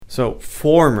So,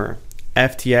 former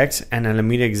FTX and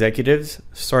Alameda executives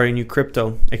start a new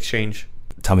crypto exchange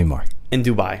Tell me more. in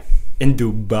Dubai. In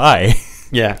Dubai?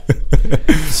 Yeah.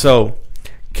 So,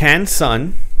 Can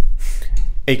Sun,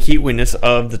 a key witness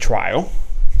of the trial,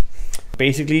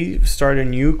 basically started a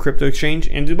new crypto exchange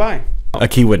in Dubai. A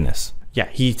key witness. Yeah,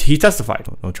 he testified.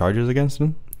 No charges against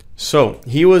him? So,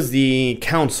 he was the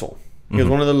counsel. He was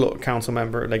one of the council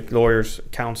member, like lawyers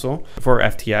counsel for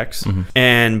FTX.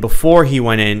 And before he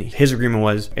went in, his agreement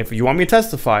was, if you want me to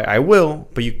testify, I will,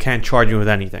 but you can't charge me with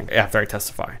anything after I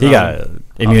testify. He got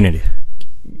immunity.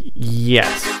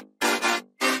 Yes.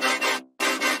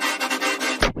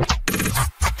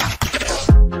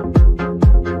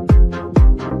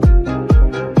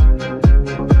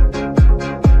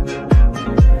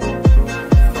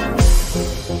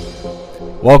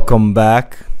 Welcome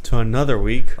back To another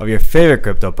week, of your favorite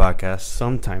crypto podcast,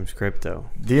 sometimes crypto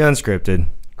The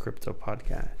Crypto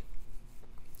Podcast.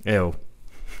 Ew.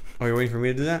 Oh, you're waiting for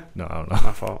me to do that? No, I don't know.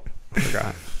 My fault. I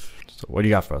forgot. So what do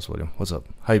you got for us, William? What's up?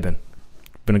 How you been?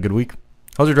 Been a good week?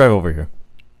 How's your drive over here?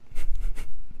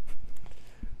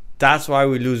 That's why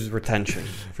we lose retention.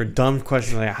 For dumb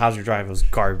questions like, how's your drive? It was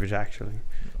garbage, actually.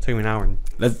 It took me an hour and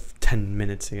 10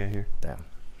 minutes to get here. Damn.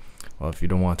 Well, if you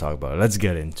don't want to talk about it, let's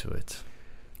get into it.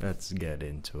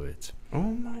 Oh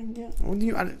my god! What do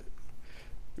you?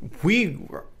 Do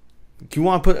you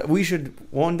want to put? We should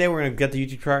one day we're gonna get the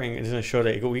YouTube chart and it's gonna show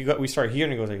that we start here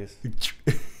and it goes like this.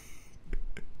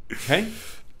 Okay.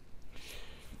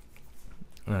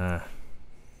 We're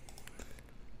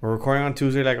recording on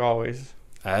Tuesday like always.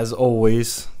 As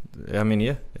always, I mean,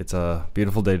 yeah, it's a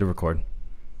beautiful day to record.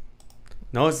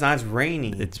 No, it's not. It's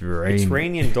rainy. It's rainy. It's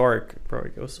rainy and dark, bro.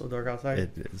 It goes so dark outside.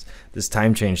 It is. This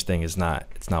time change thing is not.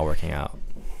 It's not working out.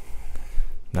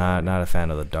 Not a fan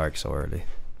of the dark so early.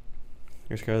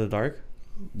 You're scared of the dark?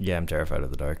 Yeah, I'm terrified of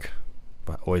the dark,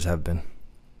 but always have been.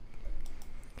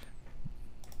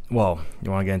 Well,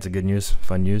 you want to get into good news,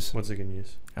 fun news? What's the good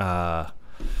news?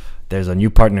 There's a new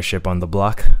partnership on the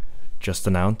block, just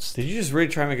announced. Did you just really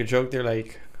try to make a joke there?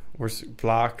 Like, we're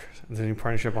block the new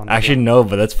partnership on. Actually, no,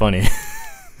 but that's funny.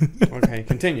 Okay,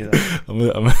 continue then. I'm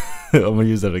gonna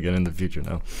use that again in the future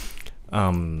now.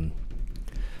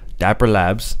 Dapper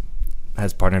Labs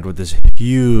has partnered with this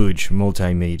huge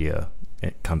multimedia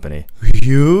company.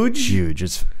 Huge.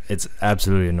 It's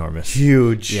absolutely enormous.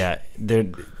 Huge. Yeah, they're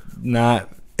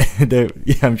not. Yeah,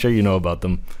 I'm sure you know about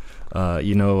them.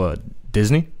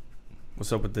 Disney.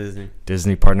 What's up with Disney?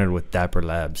 Disney partnered with Dapper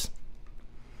Labs.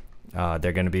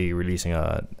 They're going to be releasing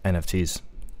NFTs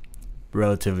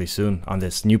relatively soon on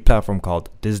this new platform called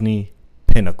Disney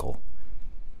Pinnacle.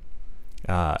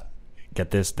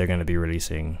 Get this, they're going to be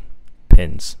releasing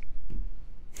pins.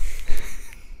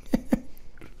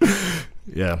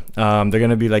 Yeah. They're going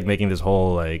to be like making this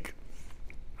whole like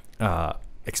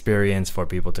experience for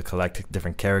people to collect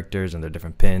different characters and their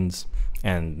different pins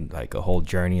and like a whole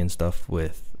journey and stuff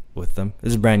with them.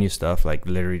 This is brand new stuff. Like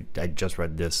literally, I just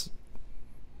read this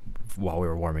while we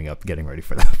were warming up, getting ready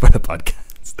for the podcast.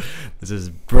 This is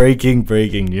breaking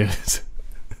news.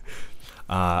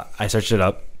 I searched it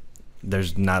up.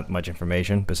 There's not much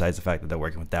information besides the fact that they're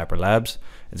working with Dapper Labs.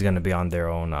 It's going to be on their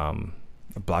own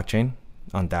blockchain,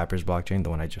 on Dapper's blockchain, the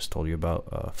one I just told you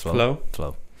about. Flow.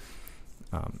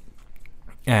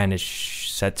 And it's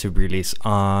set to release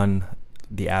on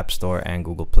the App Store and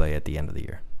Google Play at the end of the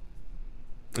year.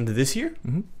 Into this year?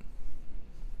 Mm-hmm.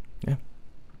 Yeah.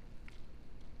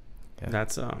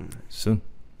 That's soon.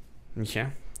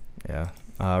 Yeah. Yeah.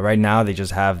 Right now they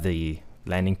just have the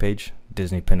landing page,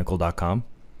 DisneyPinnacle.com.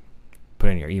 Put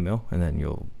in your email and then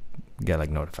you'll get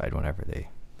like notified whenever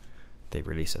they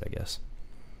release it, I guess.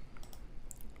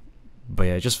 But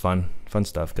yeah, just fun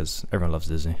stuff because everyone loves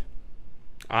Disney.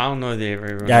 I don't know if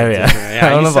everyone. Yeah.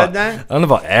 Yeah, you said that. I don't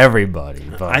know about everybody,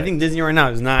 but I think Disney right now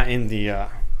is not in the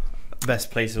best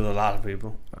place with a lot of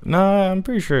people. No, I'm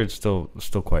pretty sure it's still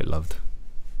quite loved.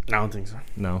 I don't think so.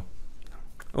 No.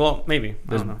 Well, maybe.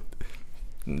 I don't know.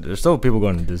 There's still people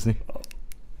going to Disney.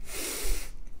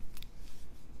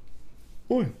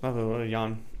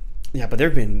 Yawn. Yeah, but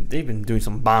they've been doing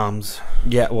some bombs.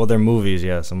 Yeah, well, their movies,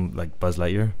 yeah, some like Buzz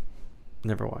Lightyear.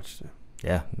 Never watched it.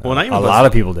 Yeah, well, not even a lot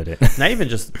of people did it. Not even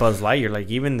just Buzz Lightyear, like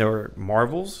even their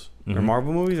Marvels, their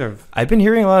Marvel movies are. I've been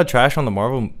hearing a lot of trash on the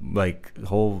Marvel like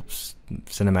whole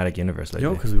cinematic universe lately.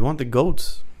 Yo, because we want the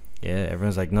goats. Yeah,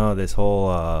 everyone's like, no, this whole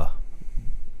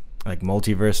like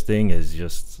multiverse thing is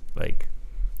just like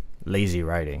lazy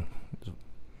writing.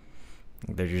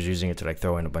 They're just using it to like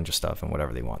throw in a bunch of stuff and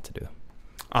whatever they want to do.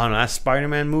 I don't know. That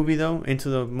Spider-Man movie though, Into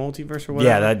the Multiverse or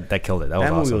whatever. Yeah, that killed it. That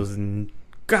was movie awesome. was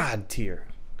god tier.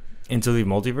 Into the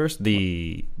Multiverse,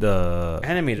 the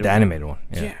animated one.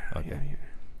 Yeah. Okay. Yeah.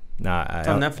 Nah, It's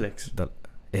on Netflix.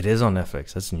 It is on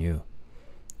Netflix. That's new.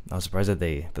 I was surprised that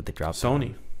they dropped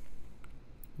Sony. it.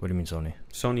 What do you mean Sony?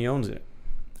 Sony owns it.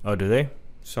 Oh, do they?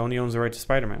 Sony owns the right to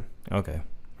Spider-Man. Okay.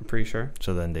 I'm pretty sure.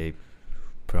 So then they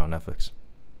put it on Netflix.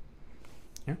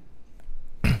 Yeah.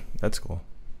 That's cool.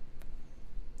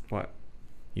 What?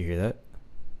 You hear that?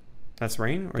 That's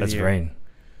rain? Or That's rain.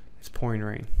 It's pouring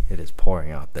rain. It is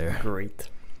pouring out there. Great.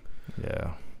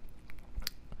 Yeah.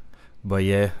 But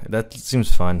yeah, that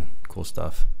seems fun. Cool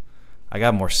stuff. I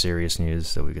got more serious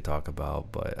news that we could talk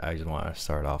about, but I just want to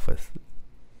start off with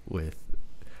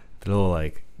the little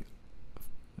like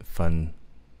fun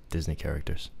Disney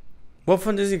characters. What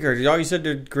fun Disney characters? Oh, you said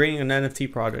they're creating an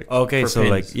NFT project. Okay, so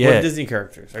pins. like yeah, what Disney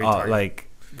characters are you talking? like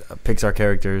Pixar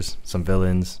characters, some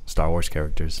villains, Star Wars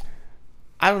characters.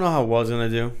 I don't know how well it's gonna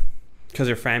do because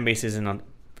their fan base isn't on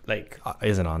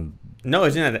Isn't on. No,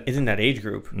 isn't that age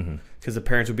group Mm-hmm. because the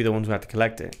parents would be the ones who have to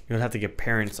collect it. You would have to get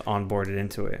parents onboarded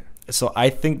into it. So I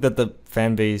think that the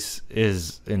fan base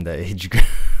is in the age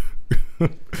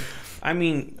group. I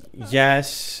mean,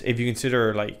 yes, if you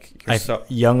consider like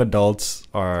young adults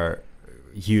are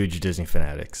huge Disney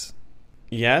fanatics.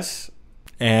 Yes,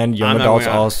 and young adults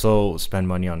also spend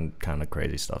money on kind of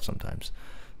crazy stuff sometimes.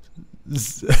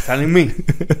 Telling me,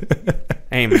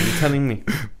 hey man, you're telling me.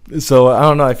 So I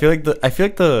don't know. I feel like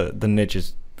the niche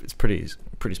is pretty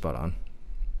spot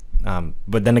on.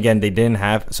 But then again, they didn't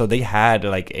have. So they had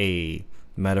like a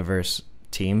metaverse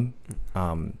team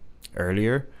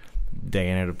earlier. They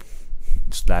ended up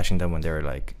slashing them when they were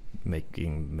like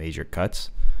making major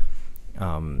cuts.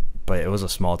 But it was a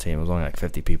small team. It was only like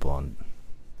 50 people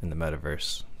in the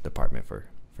metaverse department for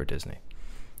Disney.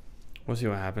 We'll see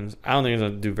what happens. I don't think it's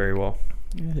gonna do very well.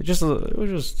 Yeah, it was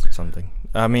just something.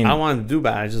 I mean, I don't want to do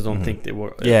bad. I just don't think they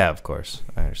will. Yeah, of course,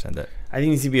 I understand that. I think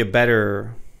it needs to be a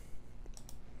better.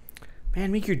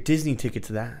 Man, make your Disney tickets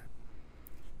that.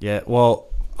 Yeah, well,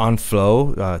 on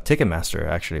Flow, Ticketmaster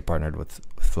actually partnered with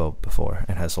Flow before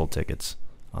and has sold tickets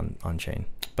on chain.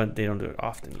 But they don't do it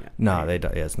often yet. No, right? they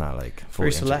don't. Yeah, it's not like fully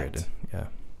very select. integrated.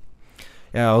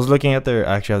 Yeah, I was looking at I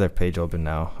actually have their page open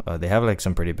now. They have like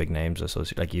some pretty big names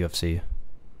associated, like UFC,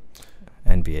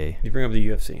 NBA. You bring up the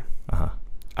UFC. Uh-huh.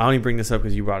 I only bring this up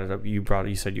because you brought it up. You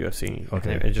said UFC.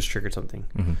 Okay. It just triggered something.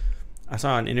 Mm-hmm. I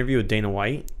saw an interview with Dana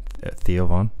White. Theo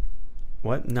Von?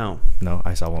 What? No,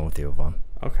 I saw one with Theo Von.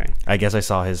 Okay. I guess I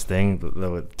saw his thing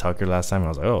with Tucker last time, and I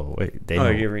was like, oh, wait, Dana. Oh,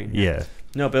 you're right. Yeah.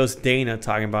 No, but it was Dana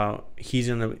talking about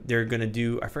they're gonna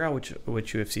do. I forgot which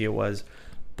UFC it was,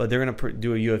 but they're gonna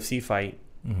do a UFC fight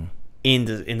in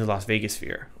the Las Vegas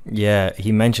sphere. Yeah,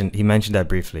 he mentioned that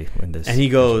briefly in this. And he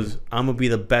goes, "I'm gonna be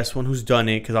the best one who's done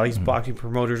it because all these boxing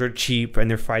promoters are cheap and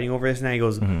they're fighting over this." And he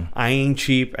goes, "I ain't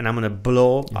cheap, and I'm gonna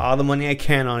blow all the money I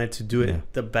can on it to do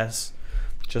it the best,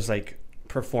 just like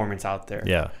performance out there."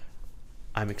 Yeah,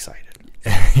 I'm excited.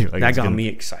 like, that got me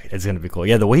excited. It's gonna be cool.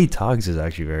 Yeah, the way he talks is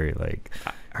actually very like.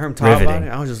 I heard him talk about it.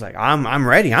 I was just like, I'm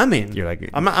ready. I'm in. You're like,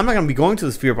 I'm not gonna be going to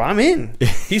the sphere, but I'm in.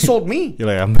 He sold me. You're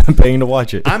like, I'm paying to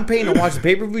watch it. I'm paying to watch the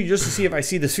pay-per-view just to see if I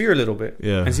see the sphere a little bit.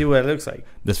 Yeah. And see what it looks like.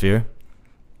 The sphere?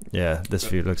 Yeah, the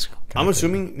sphere looks I'm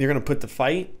assuming you're gonna put the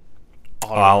fight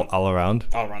all around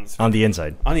the sphere. On the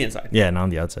inside. On the inside. Yeah, and on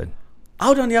the outside.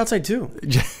 I'll do on the outside too.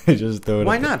 Just throw it.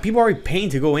 Why not? People are already paying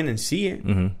to go in and see it.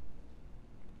 Mm-hmm.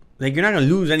 Like, you're not gonna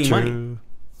lose any money.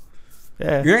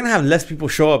 Yeah. You're gonna have less people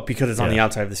show up because it's on the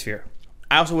outside of the sphere.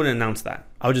 I also wouldn't announce that.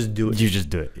 I would just do it. You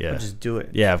just do it, yeah. I would just do it.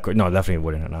 Yeah, of course. No, definitely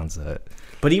wouldn't announce that.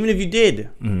 But even if you did,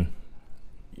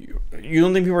 you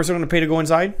don't think people are still going to pay to go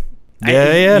inside?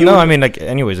 Yeah. No, I mean, like,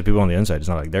 anyways, the people on the inside, it's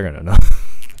not like they're going to know.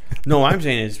 No, what I'm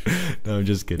saying is, no, I'm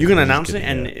just kidding. You can announce it,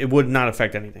 and it would not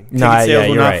affect anything. No, sales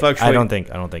will not right. fluctuate. I don't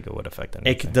think it would affect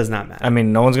anything. It does not matter. I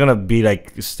mean, no one's gonna be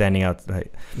like standing out.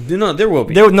 Like, no, there will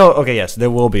be. There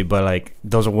will be, but like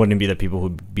those wouldn't be the people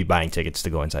who'd be buying tickets to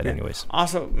go inside anyways.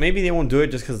 Also, maybe they won't do it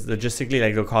just because logistically,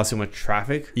 like, it'll cause too much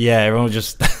traffic. Yeah, everyone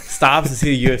just stops to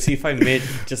see a UFC fight mid,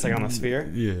 just like on a sphere.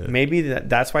 Yeah, maybe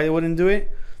that's why they wouldn't do it.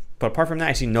 But apart from that,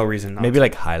 I see no reason not. Maybe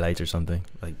like highlights or something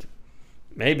like.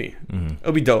 Maybe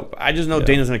it'll be dope. I just know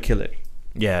Dana's gonna kill it.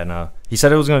 Yeah, no. He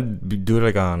said it was gonna do it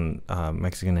like on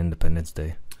Mexican Independence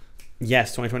Day.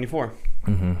 Yes, 2024.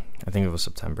 I think it was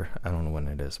September. I don't know when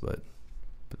it is, but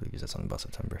I believe he said something about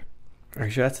September. Are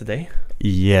you sure that's the day?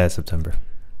 Yeah, September.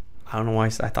 I don't know why I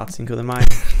thought Cinco de Mayo.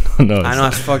 No, I know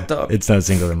it's fucked up. It's not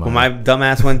Cinco de Mayo. Well, my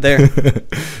dumbass went there.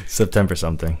 September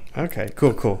something. Okay,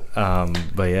 cool.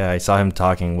 But yeah, I saw him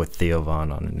talking with Theo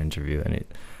Von on an interview, and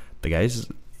the guy's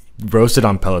roasted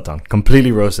on Peloton,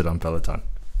 completely roasted on Peloton.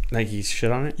 Like he's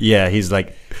shit on it. Yeah, he's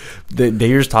like, they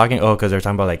were just talking. Oh, because they're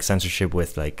talking about like censorship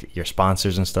with like your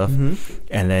sponsors and stuff.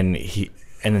 And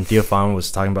then Theo Fawn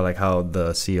was talking about like how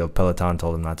the CEO of Peloton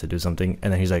told him not to do something,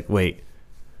 and then he's like, wait.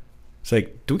 It's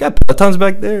like, do we got Pelotons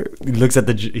back there? He looks at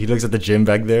the gym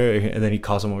back there, and then he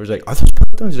calls him over. He's like, are those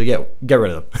Pelotons? He's like, yeah, get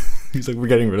rid of them. He's like, we're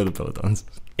getting rid of the Pelotons.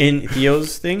 In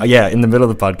Theo's thing? Yeah, in the middle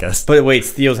of the podcast. But wait, it's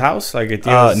Theo's house? Like at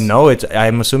Theo's... No,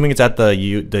 I'm assuming it's at the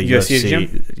UFC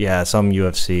gym? Yeah, some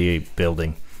UFC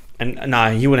building. And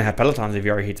he wouldn't have Pelotons if he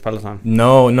already hates Peloton.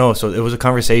 No. So it was a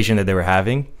conversation that they were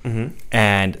having,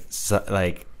 and so,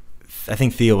 like, I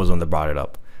think Theo was the one that brought it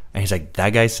up. And he's like,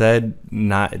 that guy said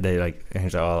not. They like. And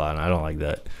he's like, oh, I don't like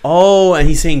that. Oh, and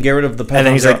he's saying get rid of the Pelotons. And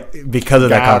then he's like, because of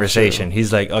that conversation,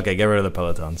 he's like, okay, get rid of the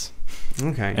Pelotons.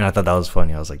 Okay. And I thought that was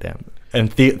funny. I was like, damn.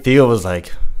 And Theo was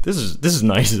like, this is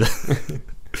nice. it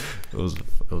was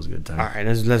a good time. All right,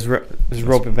 let's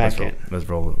rope it back in. Let's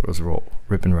roll.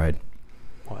 Rip and ride.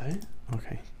 What?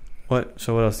 Okay. What?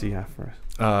 So what else do you have for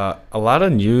us? A lot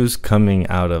of news coming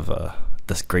out of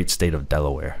this great state of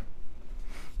Delaware.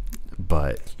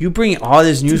 But you bring all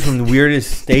this news from the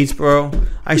weirdest states, bro.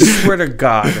 I swear to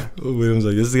God. William's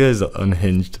like, this guy's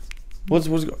unhinged. What's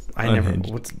I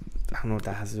unhinged. never. I don't know what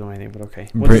that has to do with anything, but okay.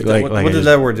 What does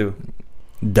Delaware do?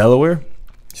 Delaware?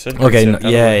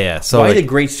 Okay, yeah. So why the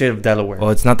great state of Delaware?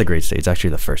 Well, it's not the great state. It's actually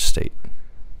the first state.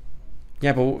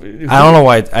 Yeah, but I don't know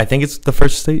why. I think it's the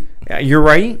first state. Yeah, you're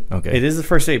right. Okay, it is the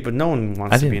first state, but no one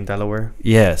wants to be in Delaware.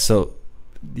 Yeah. So,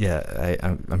 yeah,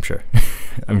 I'm sure.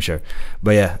 I'm sure.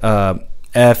 But yeah,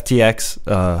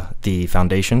 FTX, the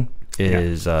foundation,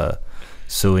 is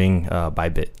suing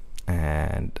Bybit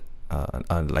and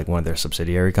like one of their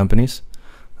subsidiary companies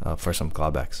for some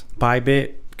clawbacks.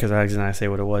 Bybit, because I was going to say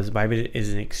what it was. Bybit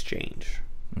is an exchange.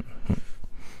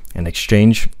 An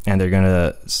exchange, and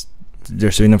they're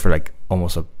suing them for like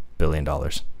almost $1 billion.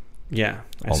 Yeah,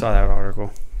 I saw that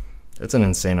article. That's an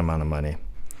insane amount of money.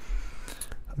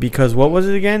 Because what was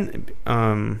it again?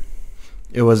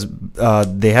 It was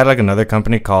they had like another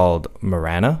company called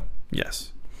Marana.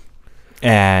 Yes.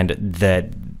 And that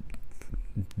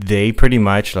they pretty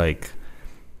much like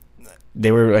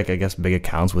they were like, I guess, big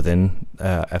accounts within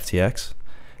FTX,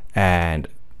 and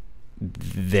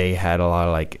they had a lot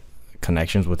of like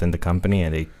connections within the company,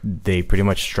 and they pretty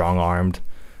much strong-armed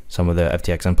some of the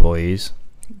FTX employees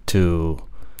to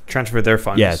transfer their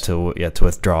funds. Yeah, to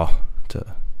withdraw to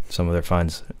some of their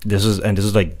funds. This was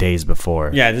like days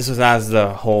before. Yeah, this was as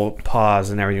the whole pause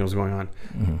and everything was going on.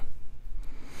 Mm-hmm.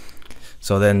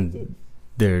 So then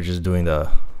they're just doing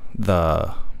they're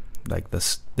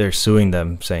suing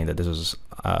them, saying that this was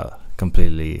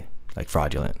completely like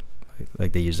fraudulent.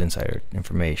 Like they used insider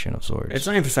information of sorts. It's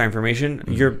not insider information.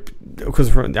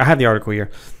 Because I had the article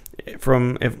here.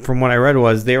 From what I read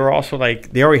was they were also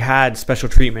like they already had special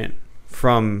treatment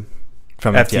from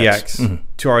FTX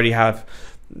to already have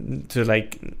to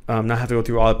like not have to go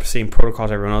through all the same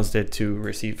protocols everyone else did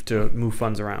to move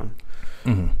funds around.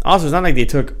 Also, it's not like they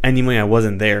took any money that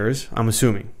wasn't theirs. I'm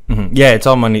assuming. Yeah, it's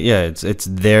all money. Yeah, it's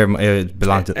their. It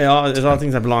belonged to. It's all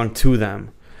things that belong to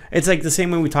them. It's like the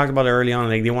same way we talked about it early on.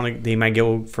 Like they might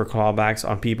go for clawbacks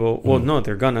on people. Well, no,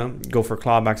 they're gonna go for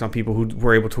clawbacks on people who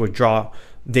were able to withdraw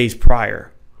days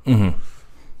prior. Yeah,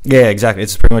 exactly.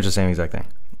 It's pretty much the same exact thing.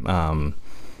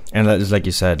 And that is like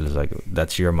you said, it's like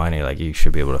that's your money. Like you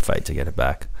should be able to fight to get it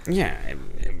back. Yeah,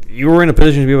 if you were in a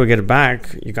position to be able to get it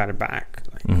back, you got it back.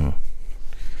 Like,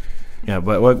 yeah,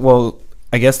 but well,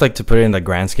 I guess like to put it in the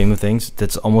grand scheme of things,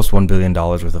 that's almost $1 billion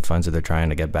worth of funds that they're trying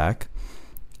to get back,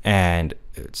 and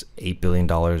it's $8 billion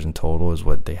in total is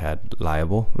what they had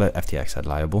liable. That FTX had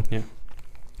liable. Yeah.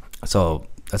 So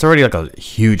that's already like a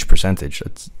huge percentage.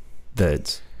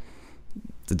 That's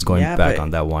going back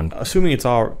on that one. Assuming it's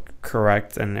all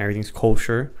correct and everything's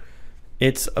kosher,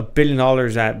 it's $1 billion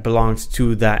that belongs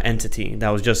to that entity that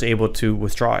was just able to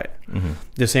withdraw it.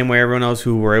 The same way everyone else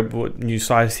who were able, you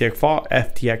saw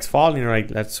FTX fall, and you're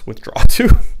like, let's withdraw too.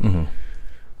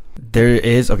 There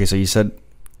is so you said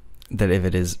that if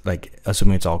it is like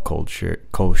assuming it's all kosher,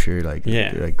 like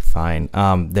like fine.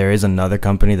 There is another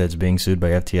company that's being sued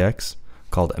by FTX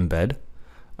called Embed.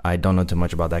 I don't know too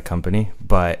much about that company,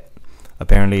 but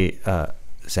apparently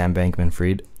Sam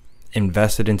Bankman-Fried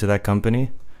invested into that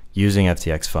company using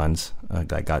FTX funds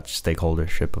that got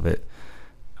stakeholdership of it,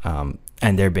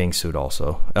 and they're being sued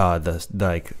also.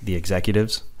 The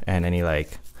executives and any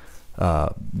like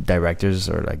directors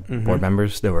or like board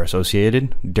members that were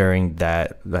associated during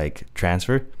that like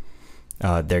transfer,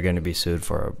 they're going to be sued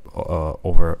for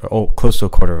close to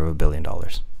 $250 million.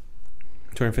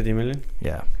 250 million.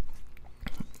 Yeah,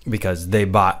 because they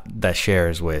bought the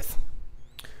shares with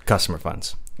customer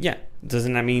funds. Yeah.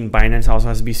 Doesn't that mean Binance also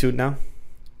has to be sued now?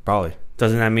 Probably.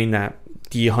 Doesn't that mean that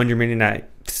the $100 million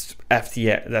that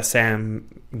FTX, that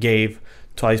Sam gave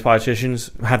to all these politicians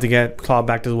have to get clawed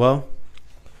back as well?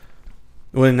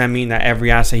 Wouldn't that mean that every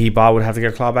asset he bought would have to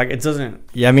get clawed back? It doesn't.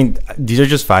 Yeah, I mean, these are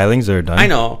just filings that are done. I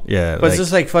know. Yeah. But it's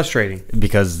just like frustrating.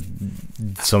 Because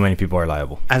so many people are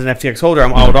liable. As an FTX holder,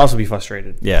 I would also be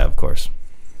frustrated. Yeah, of course.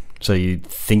 So you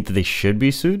think that they should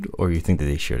be sued, or you think that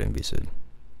they shouldn't be sued?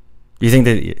 You think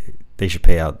that they should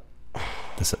pay out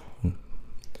this?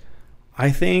 I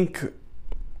think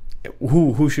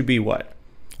who should be what?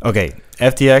 Okay,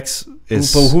 FTX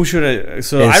is. But who should?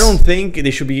 So I don't think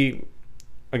they should be.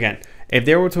 Again, if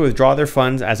they were to withdraw their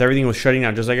funds as everything was shutting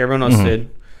down, just like everyone else did,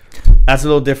 that's a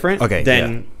little different. Okay,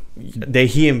 than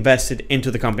he invested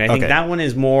into the company. I think that one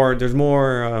is more. There's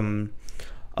more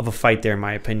of a fight there, in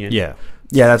my opinion. Yeah,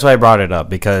 that's why I brought it up,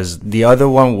 because the other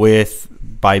one with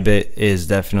Bybit is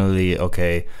definitely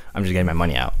okay. I'm just getting my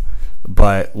money out.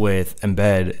 But with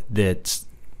Embed,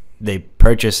 they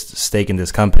purchased stake in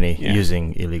this company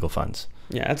using illegal funds.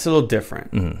 Yeah, that's a little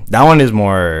different. Mm-hmm. That one is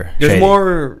more. There's shady.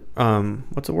 more.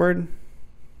 What's the word?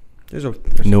 There's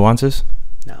nuances.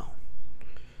 No.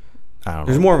 I don't know.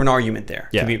 There's more of an argument there.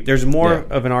 Yeah. There's more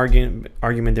of an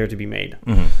argument there to be made.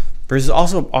 Mm-hmm. Versus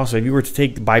also if you were to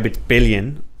take Bybit's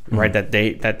billion, right,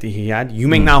 that he had, you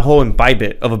make now whole in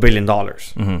Bybit of $1 billion.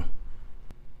 Mm-hmm.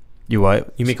 You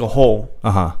what? You make a hole.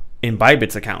 In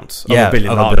Bybit's accounts of $1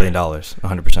 billion. $1 billion,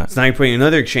 100%. So now you're putting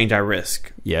another exchange at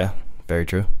risk. Yeah, very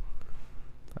true.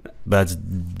 But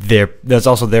that's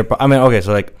also their. I mean, okay,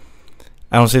 so like,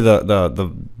 I don't see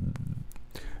the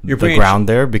ground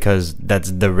there, because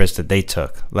that's the risk that they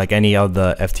took. Like any of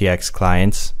the FTX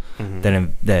clients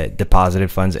that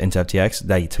deposited funds into FTX,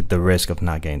 they took the risk of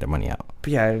not getting their money out.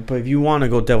 But yeah, but if you want to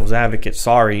go devil's advocate,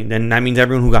 then that means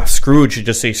everyone who got screwed should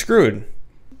just say screwed.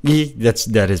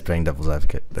 That is playing devil's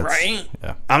advocate. Right?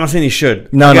 Yeah. I'm not saying he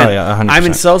should. No, 100%. I'm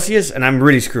in Celsius and I'm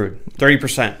really screwed.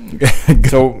 30%.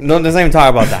 So let's not even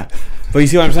talk about that. But you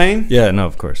see what I'm saying? Yeah, no,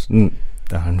 of course. 100%.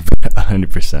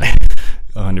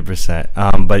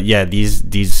 100%. But yeah,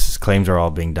 these claims are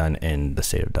all being done in the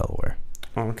state of Delaware.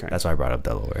 Oh, okay. That's why I brought up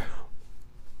Delaware.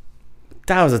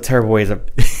 That was a terrible way to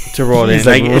roll in.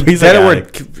 He's Delaware,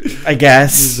 I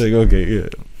guess. He's like, okay, yeah.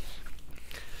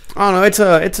 I don't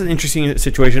know. It's an interesting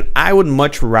situation. I would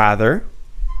much rather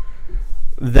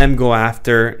them go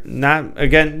after, not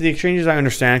again, the exchanges. I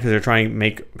understand, because they're trying to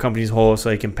make companies whole so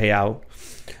they can pay out.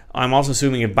 I'm also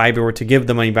assuming if Bybit were to give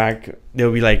the money back,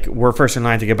 they'll be like, we're first in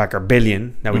line to get back our $1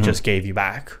 billion that we just gave you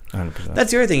back. 100%.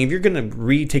 That's the other thing. If you're gonna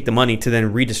retake the money to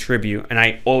then redistribute, and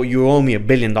you owe me $1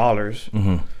 billion,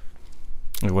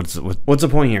 What's the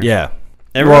point here? Yeah.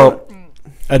 Everyone,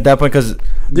 at that point, because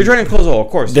they're trying to close the hole, of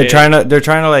course. They're trying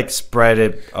to like spread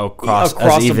it across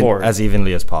the board as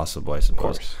evenly as possible, I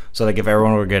suppose. So like if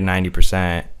everyone were to get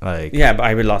 90%, like but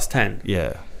I would lost 10.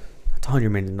 Yeah, that's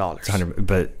 $100 million. It's 100,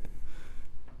 but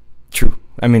true.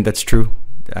 I mean, that's true.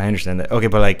 I understand that. Okay,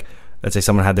 but like, let's say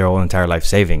someone had their whole entire life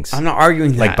savings. I'm not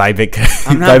arguing that. Like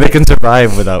Bybit can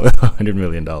survive without $100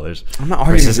 million. I'm not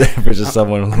arguing versus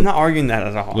someone. I'm not arguing that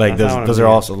at all. Like those are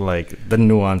also like the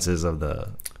nuances of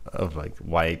like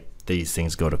why these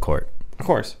things go to court. Of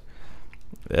course,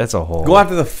 that's a whole. Go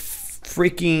after the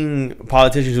freaking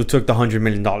politicians who took the $100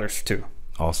 million too.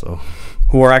 Also,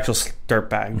 who are actual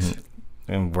dirtbags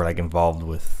and were like involved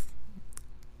with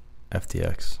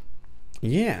FTX.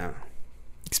 Yeah,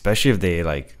 especially if they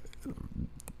like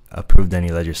approved any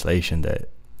legislation that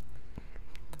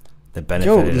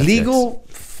benefited. Legal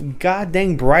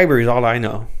goddamn bribery is all I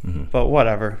know. But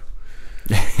whatever.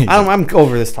 I'm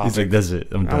over this topic. He's like, that's it.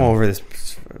 I'm over this.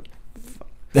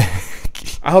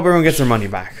 I hope everyone gets their money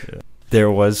back. Yeah.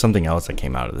 There was something else that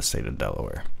came out of the state of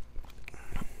Delaware.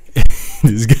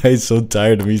 This guy's so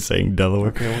tired of me saying Delaware.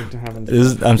 Okay,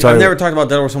 I'm sorry. I've never talked about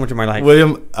Delaware so much in my life.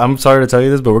 William, I'm sorry to tell you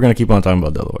this, but we're going to keep on talking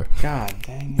about Delaware. God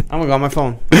dang it. I'm going to go on my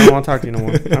phone. I don't want to talk to you no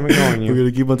more. I'm ignoring you. We're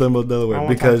going to keep on talking about Delaware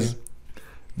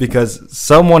because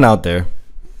someone out there,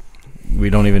 we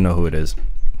don't even know who it is,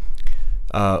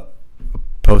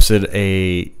 posted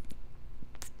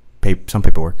some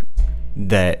paperwork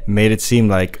that made it seem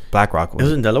like BlackRock was. It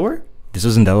was in Delaware? This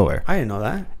was in Delaware. I didn't know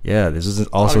that. Yeah, this is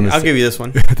also in the I'll give you this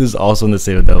one. This is also in the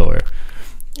state of Delaware.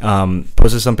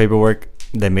 Posted some paperwork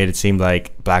that made it seem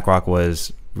like BlackRock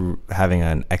was having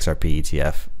an XRP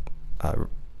ETF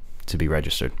to be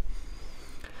registered.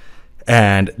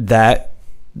 And that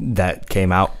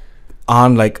came out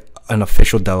on like an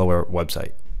official Delaware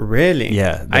website. Really?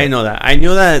 Yeah. I didn't know that. I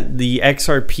knew that the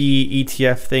XRP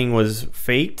ETF thing was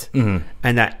faked and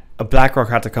that BlackRock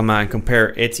had to come out and compare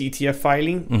its ETF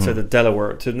filing to the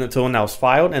Delaware to the one that was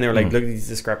filed, and they were like, "Look at these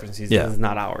discrepancies. Yeah. This is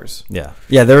not ours." Yeah.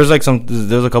 There was like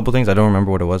there was a couple things I don't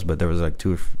remember what it was, but there was like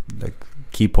two like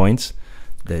key points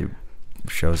that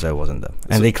shows that it wasn't them,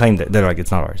 and they claimed that they're like,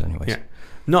 "It's not ours, anyways." Yeah.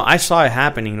 No, I saw it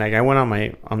happening. Like I went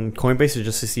on Coinbase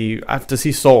just to see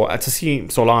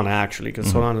Solana actually,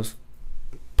 because Solana's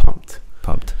pumped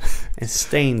and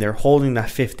staying there holding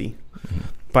that 50.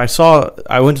 But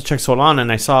I went to check Solana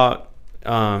and I saw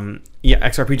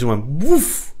XRP just went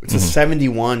woof to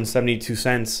 71 72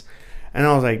 cents, and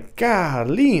I was like,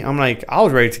 golly, I'm like, I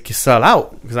was ready to sell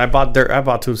out because I bought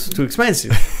too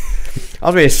expensive. I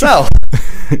was ready to sell.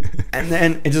 And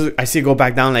then I see it go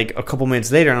back down like a couple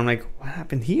minutes later, and I'm like, what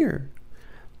happened here?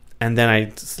 And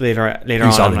then later on,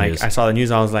 I'm like, I saw the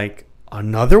news. I was like,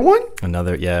 another one?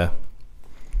 Yeah.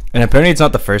 And apparently, it's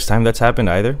not the first time that's happened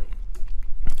either.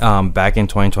 Back in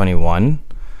 2021,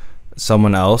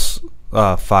 someone else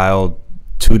filed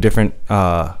two different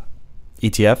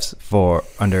ETFs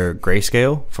under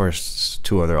Grayscale for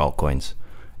two other altcoins,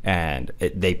 and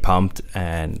they pumped,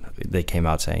 and they came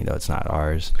out saying, "No, it's not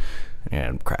ours."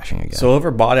 And crashing again. So whoever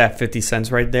bought it at 50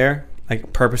 cents right there,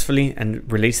 like purposefully, and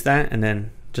released that, and then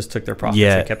just took their profits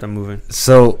and kept them moving.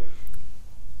 So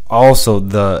also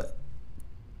the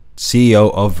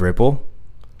CEO of Ripple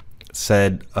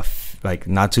said like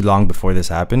not too long before this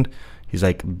happened, he's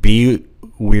like, be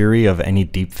weary of any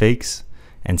deepfakes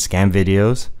and scam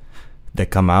videos that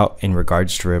come out in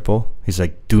regards to Ripple. He's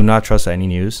like, do not trust any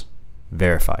news,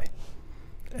 verify.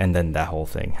 And then that whole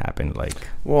thing happened. Like,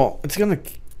 well, it's gonna.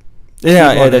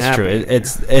 Yeah, that's true.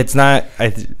 It's not,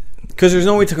 because there's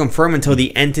no way to confirm until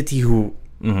the entity who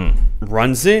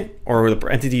runs it, or the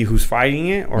entity who's fighting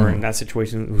it, or in that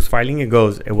situation who's fighting it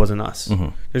goes, it wasn't us.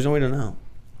 There's no way to know.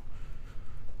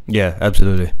 Yeah,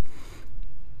 absolutely.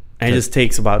 And it just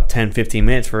takes about 10-15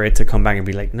 minutes for it to come back and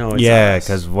be like, no, it's yeah,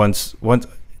 because once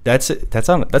that's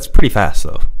pretty fast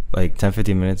though. Like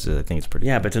 10-15 minutes, I think it's pretty.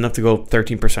 Yeah, but it's enough to go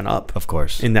 13% up, of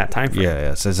course, in that time frame.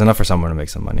 Yeah. So it's enough for someone to make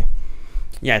some money.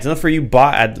 Yeah, it's enough for you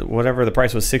bought at whatever the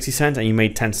price was, 60 cents, and you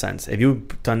made 10 cents. If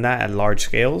you've done that at large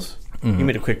scales, you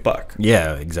made a quick buck.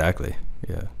 Yeah, exactly.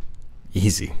 Yeah,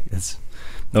 easy. It's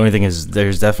the only thing is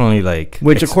there's definitely like,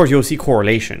 which of course you'll see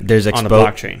correlation. On the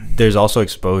blockchain. There's also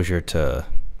exposure to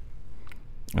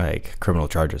like criminal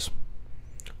charges.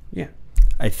 Yeah,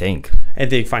 I think. And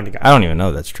they find the guy. I don't even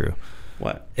know that's true.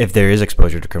 What if there is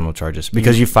exposure to criminal charges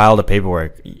because you filed a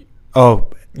paperwork? Oh.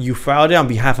 You filed it on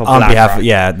behalf of BlackRock.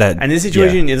 And in this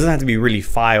situation, it doesn't have to be really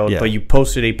filed, but you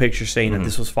posted a picture saying that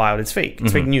this was filed. It's fake.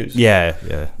 It's fake news.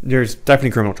 Yeah. There's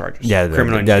definitely criminal charges. Yeah,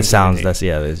 criminal. That sounds. That's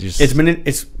It's just.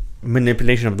 It's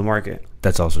manipulation of the market.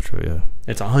 That's also true. Yeah.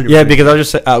 It's 100%. Yeah, because I was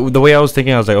just the way I was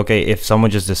thinking, I was like, okay, if someone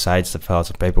just decides to fill out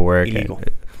some paperwork, illegal.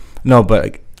 No, but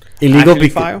like, illegal.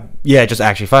 File. Yeah, just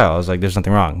actually file. I was like, there's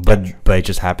nothing wrong, but it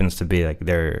just happens to be like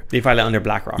they file it under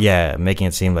BlackRock. Yeah, making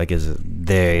it seem like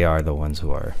they are the ones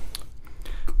who are.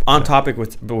 On topic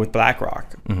with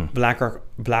BlackRock,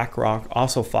 BlackRock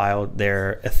also filed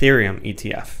their Ethereum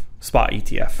ETF, spot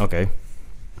ETF. Okay.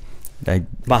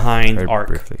 Behind ARK.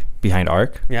 Briefly. Behind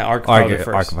ARK? Yeah, ARK filed it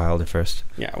first. ARK filed it first.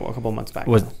 Yeah, well, a couple months back.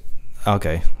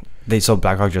 Okay. So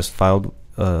BlackRock just filed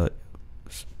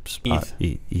spot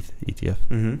ETH ETF.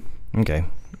 Mm-hmm. Okay.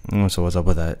 So what's up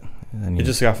with that? It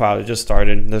just got filed. It just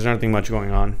started. There's nothing much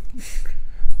going on.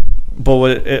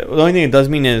 But the only thing it does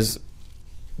mean is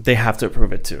they have to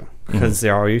approve it too, because they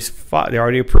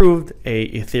already approved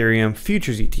a Ethereum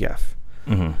futures ETF.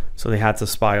 So they had to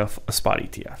spy a spot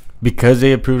ETF because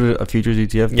they approved a futures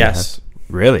ETF. Yes.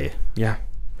 Really? Yeah.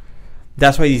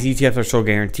 That's why these ETFs are so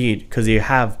guaranteed, because they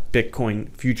have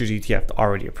Bitcoin futures ETF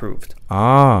already approved.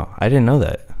 Oh, I didn't know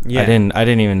that. Yeah. I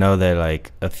didn't even know that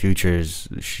like a futures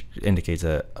indicates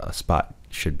a spot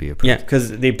should be approved. Yeah, because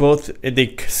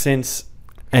since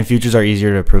and futures are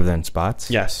easier to approve than spots.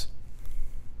 Yes.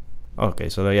 Okay,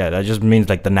 so that just means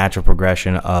like the natural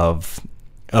progression of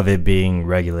it being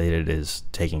regulated is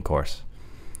taking course.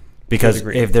 Because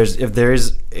if there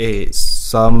is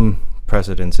some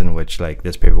precedence in which like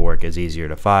this paperwork is easier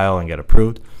to file and get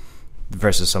approved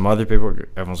versus some other paperwork,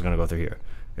 everyone's gonna go through here.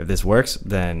 If this works,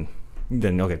 then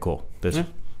okay, cool. This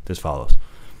follows.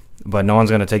 But no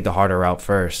one's gonna take the harder route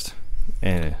first.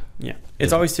 And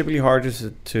it's always typically harder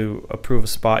to approve a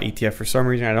spot ETF for some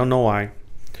reason. I don't know why.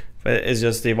 But it's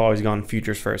just they've always gone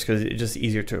futures first because it's just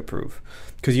easier to approve.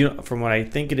 Because from what I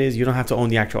think it is, you don't have to own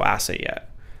the actual asset yet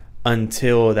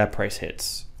until that price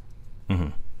hits.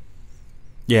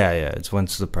 Yeah. It's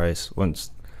once.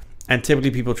 And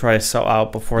typically people try to sell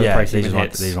out before the price even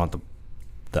hits. They just want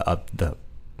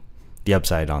the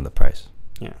upside on the price.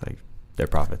 Yeah. Like their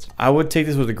profits. I would take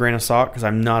this with a grain of salt because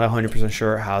I'm not 100%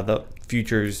 sure how the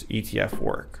futures ETF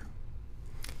work.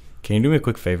 Can you do me a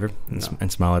quick favor No.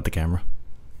 and smile at the camera?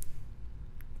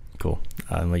 Cool.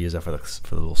 I'm gonna use that for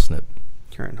the little snip.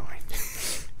 You're annoying.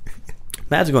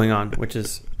 That's going on, which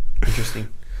is interesting.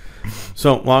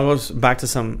 So, while it goes back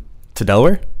to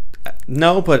Delaware?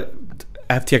 no, but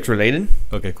FTX related.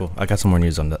 Okay, cool. I got some more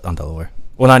news on Delaware.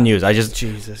 Well, not news. I just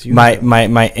Jesus,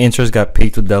 my interest got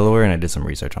piqued with Delaware, and I did some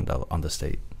research on the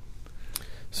state.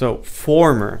 So,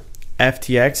 former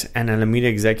FTX and Alameda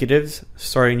executives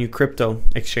started a new crypto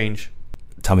exchange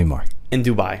Tell me more. in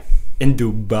Dubai. In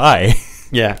Dubai.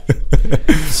 Yeah.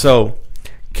 So,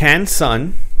 Can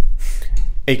Sun,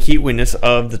 a key witness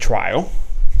of the trial,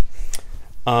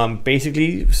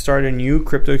 basically started a new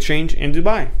crypto exchange in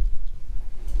Dubai.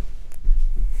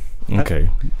 Okay.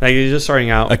 Like, he's just starting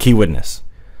out. A key witness.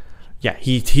 Yeah,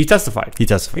 he testified. He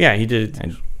testified. Yeah, he did.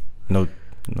 And no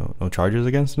charges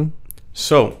against him.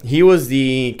 So he was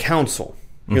the counsel.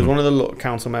 He was Mhm. one of the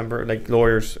council member, like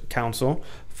lawyers counsel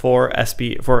for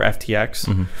FTX.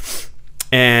 Mhm.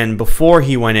 And before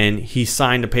he went in, he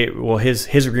signed a paper. Well, his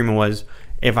agreement was,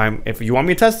 if you want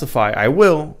me to testify, I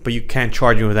will, but you can't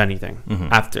charge me with anything Mhm.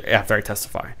 after I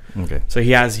testify. Okay. So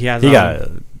he got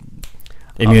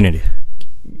immunity.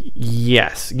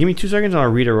 Yes. Give me 2 seconds and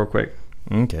I'll read it real quick.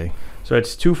 Okay. So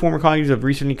it's 2 former colleagues of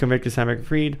recently convicted Sam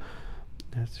Bankman-Fried.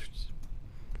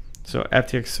 So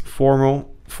FTX formal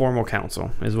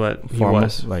counsel is what he Formal,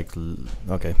 was.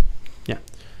 Okay. Yeah.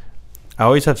 I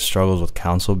always have struggles with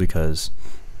counsel because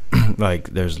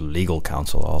there's legal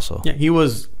counsel also. Yeah, he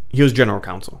was general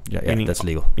counsel. Yeah, Meaning- that's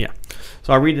legal. Yeah.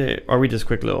 So I'll read this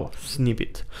quick little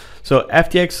snippet. So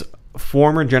FTX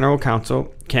former general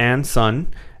counsel Can Sun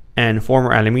and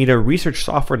former Alameda research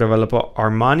software developer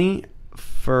Armani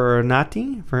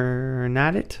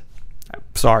Fernatit,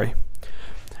 sorry,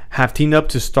 have teamed up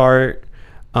to start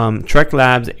Trek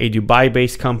Labs, a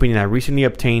Dubai-based company that recently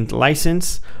obtained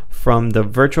license from the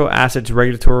Virtual Assets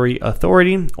Regulatory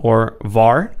Authority, or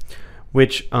VAR,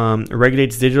 which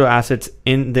regulates digital assets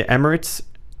in the Emirates,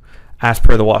 as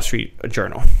per the Wall Street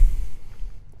Journal.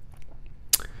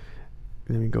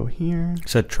 Let me go here. You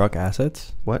said truck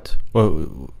assets? What?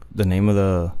 Well, the name of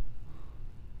the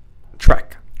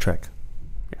Trek. Trek.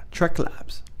 Yeah, Trek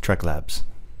Labs. Trek Labs.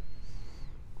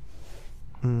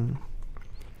 Mm.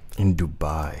 In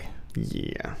Dubai.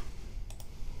 Yeah.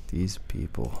 These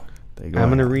people. I'm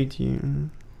going to read to you.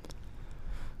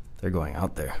 They're going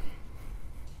out there.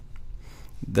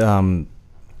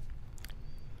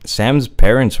 Sam's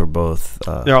parents were both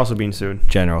They're also being sued.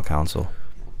 general counsel.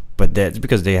 But that's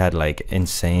because they had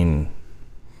insane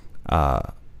funding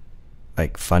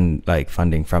from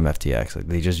FTX.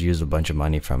 They just used a bunch of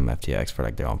money from FTX for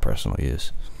their own personal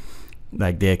use.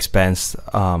 They expensed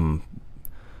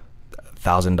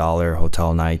 $1,000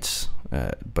 hotel nights,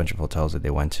 a bunch of hotels that they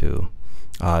went to.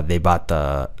 They bought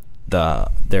the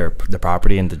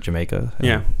property in the Jamaica,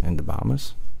 in the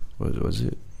Bahamas. What was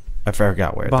it? I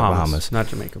forgot where. Bahamas, The not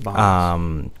Jamaica.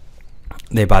 Bahamas.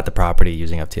 They bought the property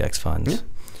using FTX funds. Yeah.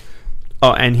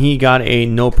 Oh, and he got a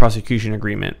no prosecution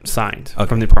agreement signed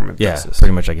from the Department of Justice.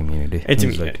 Pretty much like immunity. It's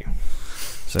He's immunity.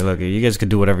 So look, you guys could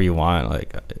do whatever you want.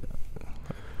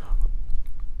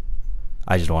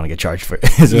 I just don't want to get charged for it.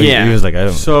 So yeah. He was like, I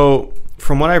don't. So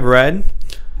from what I've read,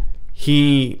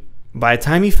 by the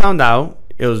time he found out,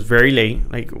 it was very late.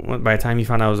 By the time he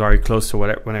found out, it was already close to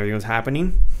when everything was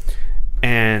happening.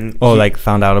 And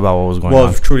found out about what was going on. What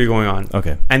was truly going on.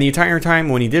 Okay. And the entire time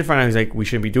when he did find out, he's like, we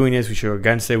shouldn't be doing this. We should go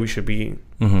against it. We should be.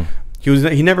 Mm-hmm.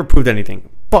 He never proved anything.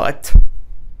 But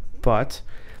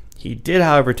he did,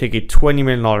 however, take a $20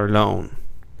 million loan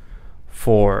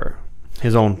for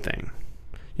his own thing.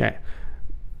 Yeah.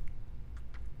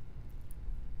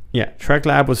 Yeah, Trek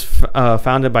Lab was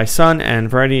founded by Sun,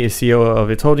 and Freddie is CEO of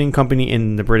its holding company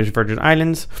in the British Virgin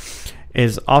Islands.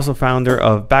 Is also founder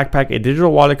of Backpack, a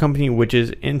digital wallet company which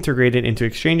is integrated into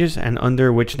exchanges and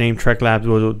under which name Trek Labs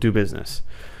will do business.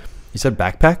 You said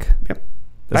Backpack? Yep.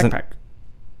 Backpack.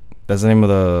 That's the name of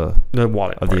the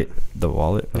wallet. Of the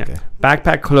wallet? Okay. Yeah.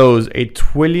 Backpack closed a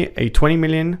 $20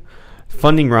 million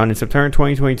funding round in September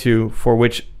 2022, for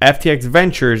which FTX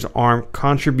Ventures arm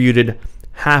contributed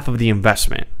half of the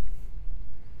investment.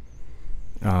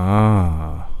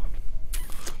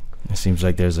 It seems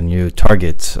like there's a new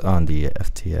target on the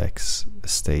FTX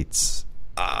estates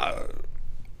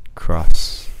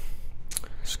cross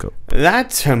scope. That,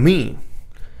 to me,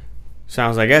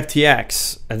 sounds like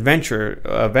FTX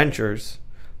Ventures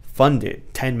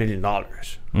funded $10 million.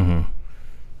 Mm-hmm.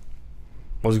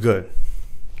 Was good.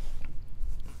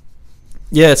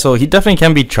 Yeah, so he definitely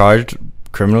can be charged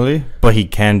criminally, but he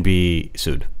can be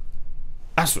sued.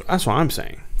 That's what I'm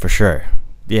saying. For sure.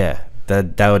 Yeah,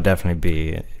 that would definitely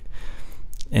be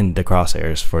in the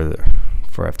crosshairs for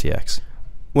FTX.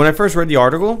 When I first read the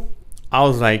article, I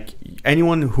was like,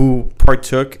 anyone who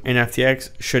partook in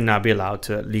FTX should not be allowed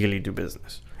to legally do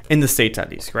business in the States, at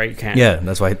least, right? You can't. Yeah,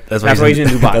 that's why he's in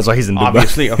Dubai. That's why he's in Dubai.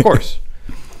 Obviously, of course.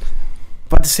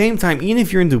 But at the same time, even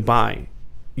if you're in Dubai,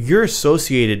 you're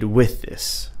associated with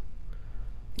this.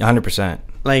 100%.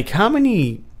 Like, how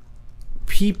many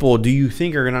people do you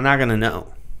think are not gonna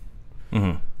know?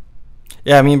 Mm-hmm.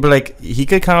 Yeah, I mean, but like he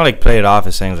could kind of like play it off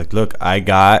as saying like, "Look, I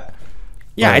got."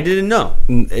 Yeah, like, I didn't know.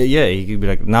 Yeah, he could be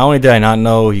like, "Not only did I not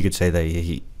know," he could say that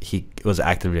he was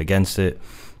actively against it.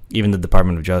 Even the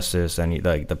Department of Justice and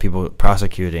like the people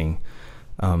prosecuting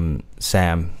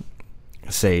Sam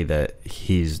say that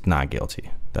he's not guilty,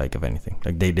 like of anything.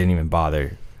 Like they didn't even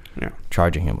bother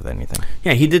charging him with anything.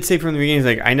 Yeah, he did say from the beginning, he's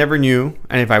like, I never knew,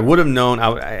 and if I would have known,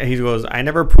 he goes, I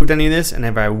never approved any of this, and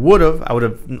if I would have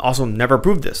also never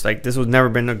approved this. Like this was never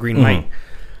been a green light.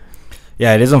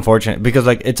 Yeah, it is unfortunate because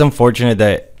like it's unfortunate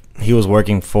that he was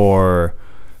working for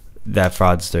that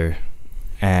fraudster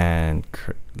and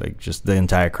like just the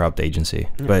entire corrupt agency.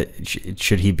 Yeah. But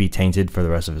should he be tainted for the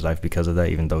rest of his life because of that,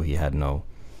 even though he had no?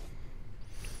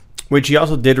 Which he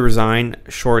also did resign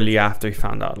shortly after he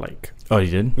found out. Like, oh, he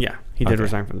did? Yeah, he did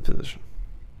resign from the position.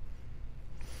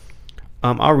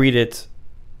 I'll read it.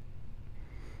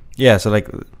 Yeah, so like,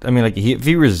 I mean, like if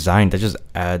he resigned, that just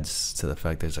adds to the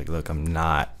fact that it's like, look, I'm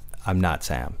not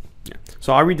Sam. Yeah.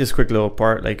 So I'll read this quick little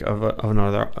part like of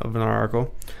another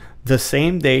article. The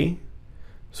same day.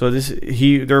 So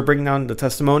they're breaking down the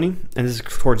testimony, and this is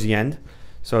towards the end.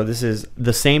 So this is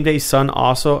the same day. Sun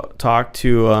also talked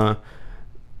to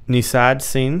Nisad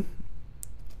Singh,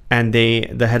 and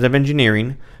the head of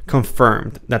engineering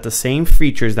confirmed that the same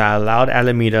features that allowed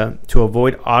Alameda to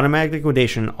avoid automatic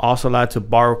liquidation also allowed to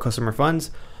borrow customer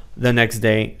funds. The next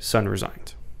day, Sun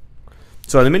resigned.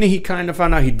 So the minute he kind of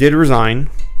found out he did resign,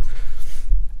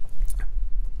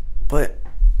 but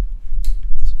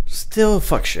still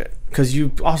fuck shit. Because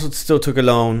you also still took a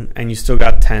loan and you still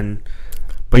got 10.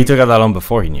 But he took out that loan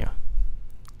before he knew.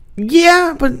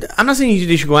 Yeah, but I'm not saying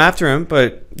you should go after him,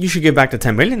 but you should give back the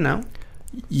 10 million now.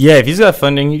 Yeah, if he's got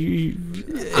funding,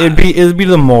 it'd be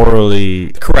the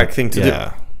morally correct thing to do.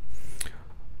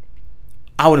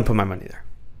 I wouldn't put my money there.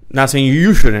 Not saying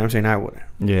you shouldn't. I'm saying I wouldn't.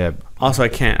 Yeah. Also, I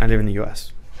can't. I live in the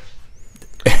U.S.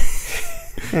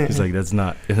 He's like, that's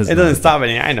not. It doesn't stop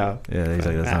anything. I know. Yeah, he's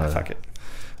like, that's not. Fuck it.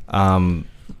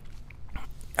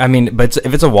 I mean, but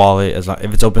if it's a wallet,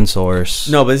 if it's open source.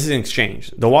 No, but this is an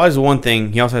exchange. The wallet is one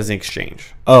thing. He also has an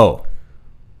exchange. Oh,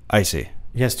 I see.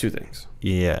 He has two things.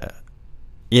 Yeah.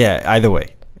 Yeah, either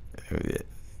way.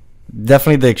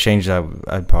 Definitely the exchange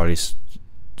I'd probably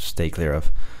stay clear of.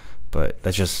 But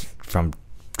that's just from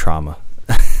trauma,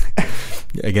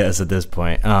 I guess, at this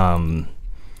point.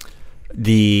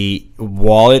 The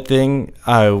wallet thing,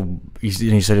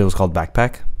 you said it was called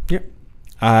Backpack? Yep.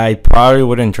 I probably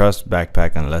wouldn't trust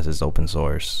Backpack unless it's open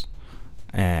source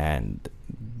and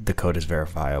the code is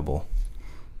verifiable,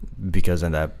 because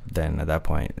then at that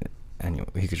point, anyway,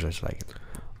 he could just like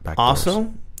backdoors.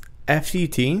 Also,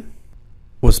 FTT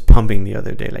was pumping the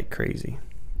other day like crazy.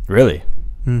 Really?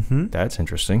 Mm-hmm. That's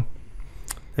interesting.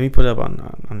 Let me put it up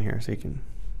on here so you can.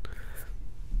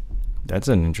 That's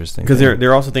an interesting. Because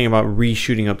they're also thinking about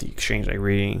reshooting up the exchange, like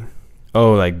reading.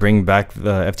 Oh, like bring back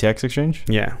the FTX exchange?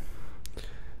 Yeah.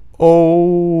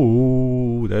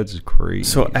 Oh, that's crazy.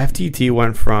 So FTT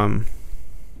went from.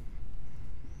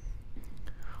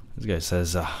 This guy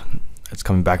says it's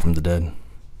coming back from the dead.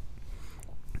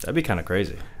 That'd be kind of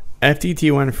crazy.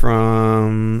 FTT went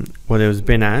from what it was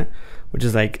been at, which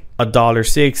is like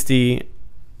 $1.60.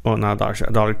 Well, not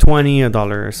 $1.20,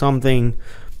 $1 or something,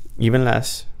 even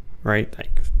less, right?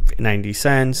 Like 90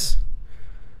 cents,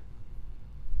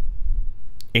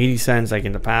 80 cents, like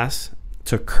in the past,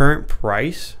 to current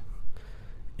price.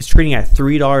 It's trading at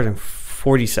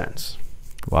 $3.40.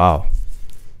 Wow.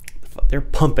 They're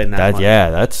pumping that money. Yeah,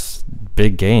 that's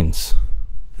big gains.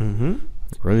 Mm-hmm.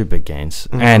 Really big gains.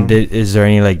 Mm-hmm. And is there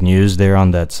any like news there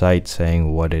on that site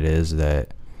saying what it is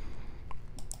that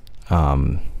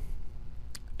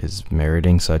is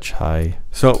meriting such high?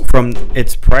 So from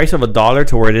its price of $1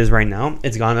 to where it is right now,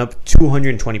 it's gone up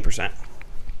 220%.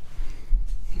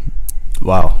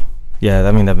 Wow. Yeah,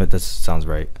 I mean that sounds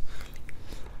right.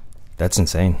 That's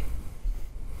insane.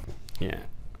 Yeah.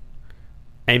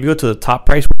 And if you go to the top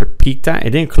price where it peaked at, it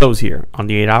didn't close here on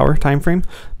the 8-hour time frame,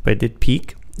 but it did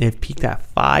peak. It peaked at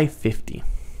 $5.50.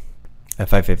 At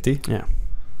 $5.50? Yeah.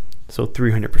 So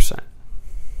 300%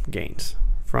 gains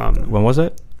from. When was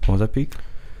it? When was that peak?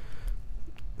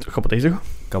 A couple days ago.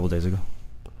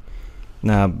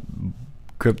 Now,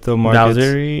 crypto That was markets.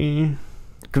 very.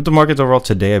 Crypto markets overall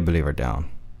today, I believe, are down.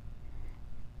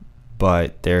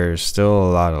 But there's still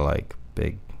a lot of like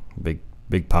big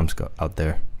pumps out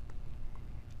there.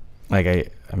 Like I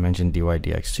mentioned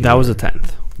DYDX too. That was the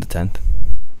 10th. The 10th.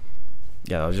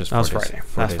 Yeah, that was just. That was 4 days, Friday.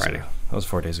 4 That's days Friday. ago. That was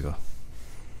 4 days ago.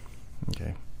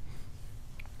 Okay.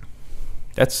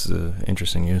 That's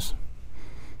interesting news.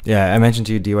 Yeah, I mentioned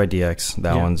to you DYDX.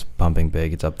 That one's pumping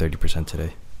big. It's up 30%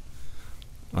 today.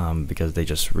 Because they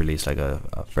just released like a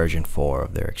version 4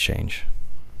 of their exchange.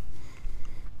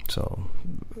 So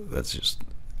that's just,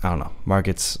 I don't know.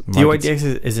 Markets. DYDX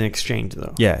is an exchange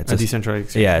though. Yeah, it's a decentralized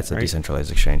exchange. Yeah, it's a decentralized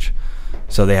exchange.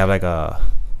 So they have like a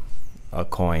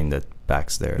coin that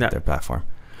backs their platform,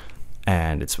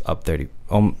 and it's up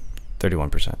 31%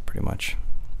 pretty much.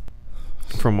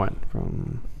 From when?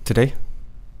 From today?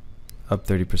 Up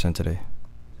 30% today.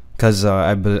 Because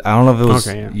I don't know if it was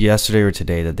yesterday or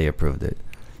today that they approved it,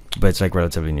 but it's like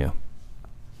relatively new.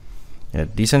 Yeah,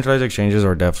 decentralized exchanges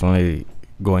are definitely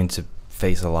going to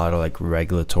face a lot of like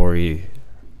regulatory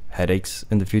headaches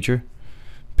in the future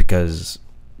because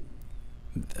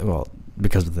of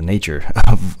the nature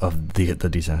of the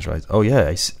decentralized. Oh yeah,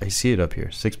 I see it up here.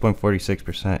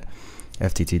 6.46%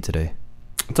 FTT today.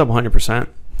 It's up 100%.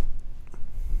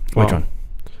 Which one?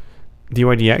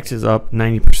 DYDX is up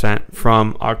 90%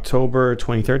 from October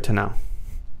 23rd to now.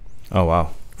 Oh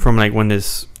wow. From like when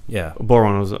this bull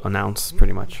run was announced,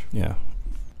 pretty much. Yeah.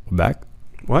 We're back?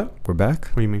 What? We're back?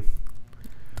 What do you mean?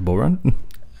 The bull run?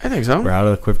 I think so. We're out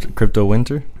of the crypto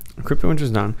winter? Crypto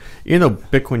winter's done. Even though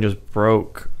Bitcoin just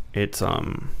broke its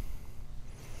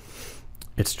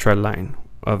trend line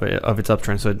of its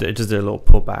uptrend, so it just did a little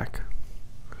pullback.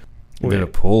 It did a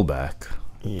pullback?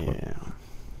 Yeah. What?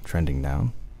 Trending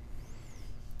down?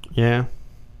 Yeah.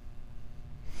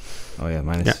 Oh yeah,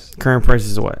 minus. Yeah. Current price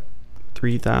is what?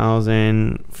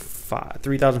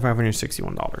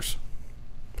 $3,561.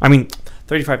 I mean,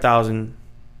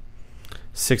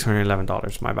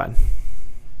 $35,611. My bad.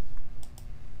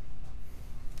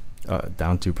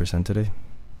 Down 2% today.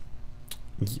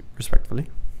 Respectfully,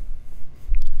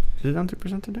 is it down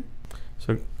 2% today?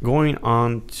 So going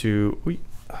on to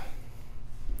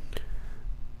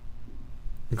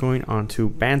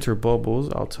Banter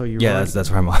Bubbles, I'll tell you. Yeah, that's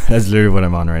where I'm on. That's literally what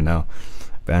I'm on right now.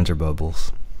 Banter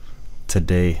Bubbles.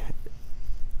 Today,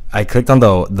 I clicked on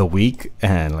the week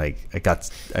and like I got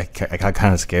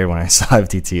kind of scared when I saw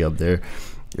FTT up there.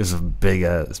 It was a big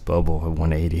ass bubble of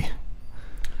 180.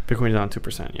 Bitcoin's down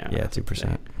 2%. Yeah,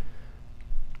 2%.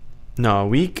 No, a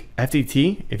week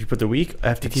FTT. If you put the week,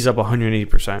 FTT's up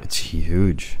 180%. It's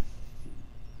huge.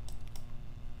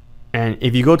 And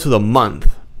if you go to the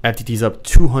month, FTT's up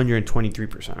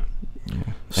 223%. Yeah.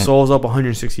 Sol's up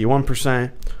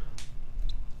 161%.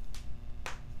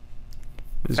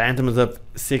 Phantom is up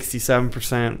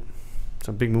 67%.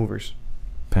 Some big movers.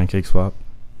 Pancake Swap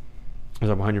is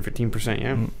up 115%.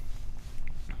 Yeah. Mm.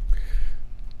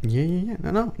 Yeah.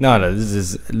 No. This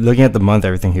is looking at the month.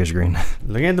 Everything here is green.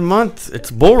 Looking at the month,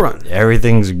 it's bull run.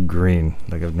 Everything's green.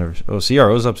 Like I've never. Oh,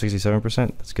 CRO's up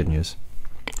 67%. That's good news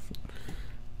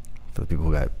for the people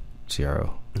who got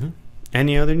CRO. Mm-hmm.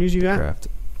 Any other news you got? Craft.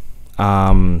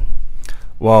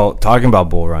 Well, talking about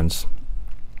bull runs,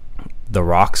 the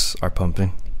rocks are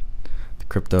pumping. The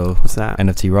crypto. What's that?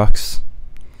 NFT rocks.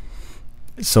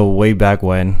 So way back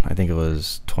when, I think it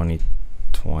was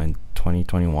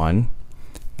 2021,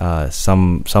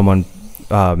 someone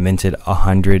minted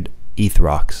 100 ETH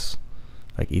rocks,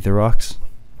 like Ether rocks.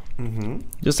 Mm-hmm.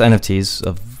 Just NFTs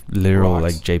of literal rocks.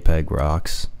 like JPEG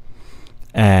rocks.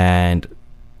 And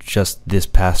just this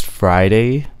past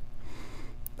Friday,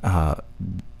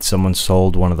 someone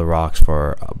sold one of the rocks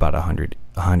for about 100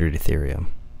 Ethereum,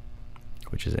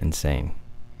 which is insane.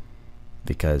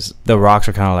 Because the rocks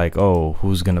are kind of like, oh,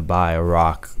 who's gonna buy a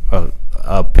rock,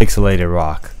 a pixelated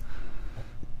rock,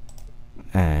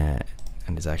 and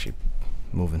it's actually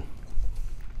moving.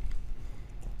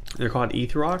 They're called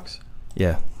ETH rocks.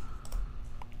 Yeah.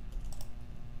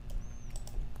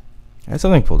 I had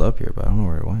something pulled up here, but I don't know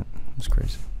where it went. It's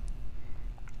crazy.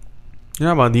 You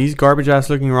know about these garbage ass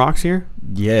looking rocks here?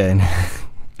 Yeah, and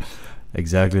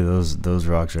exactly those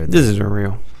rocks right there. This isn't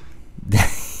real.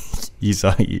 You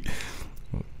saw you.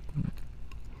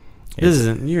 This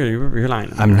isn't. You're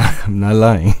lying. I'm not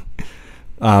lying.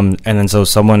 And then so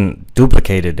someone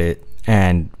duplicated it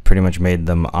and pretty much made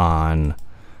them on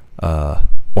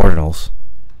ordinals,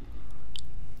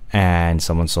 and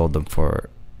someone sold them for.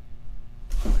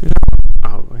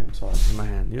 Oh wait, I'm sorry, in my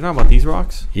hand. You're talking about these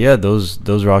rocks? Yeah, those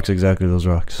rocks, exactly those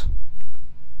rocks.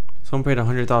 Someone paid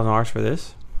 $100,000 for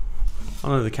this. I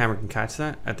don't know if the camera can catch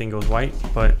that. I think it was white,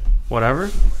 but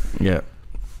whatever. Yeah.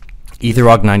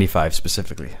 EtherRock 95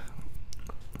 specifically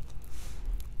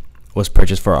was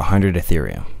purchased for 100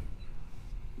 Ethereum.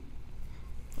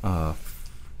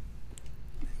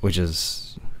 Which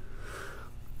is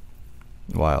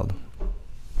wild.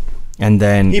 And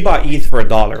then He bought ETH for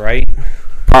 $1, right?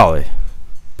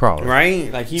 probably.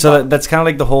 Right? Like That's kind of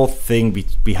like the whole thing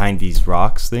behind these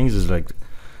rocks things is like,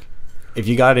 if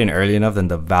you got in early enough, then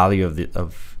the value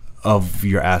of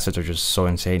your assets are just so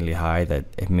insanely high that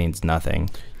it means nothing.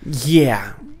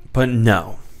 Yeah, but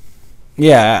no.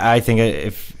 Yeah, I think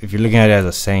if you're looking at it as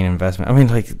a sane investment, I mean,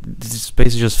 like, this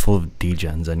space is just full of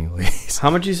degens anyways. How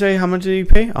much you say? How much did you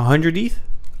pay? 100 ETH?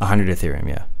 100 Ethereum,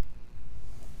 yeah.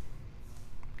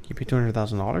 You paid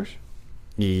 $200,000?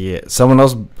 Yeah, someone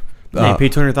else. You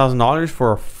paid $200,000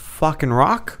 for a fucking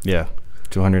rock? Yeah,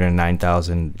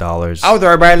 $209,000. I would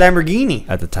rather buy a Lamborghini.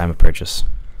 At the time of purchase.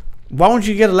 Why won't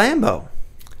you get a Lambo?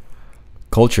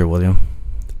 Culture, William.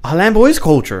 A Lambo is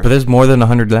culture. But there's more than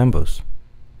 100 Lambos.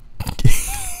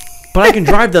 But I can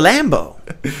drive the Lambo.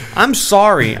 I'm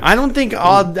sorry. I don't think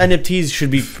all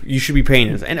NFTs you should be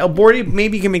paying this. And a Bored Ape,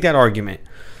 maybe you can make that argument.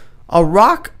 A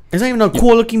rock is not even a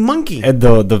cool looking monkey. And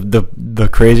the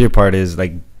crazier part is,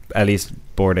 like, at least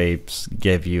Bored Apes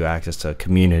give you access to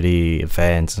community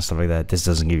events and stuff like that. This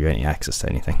doesn't give you any access to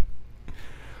anything.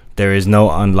 There is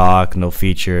no unlock, no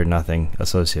feature, nothing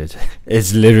associated.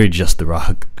 It's literally just the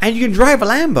rock. And you can drive a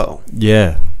Lambo.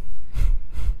 Yeah.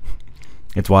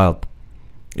 It's wild.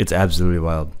 It's absolutely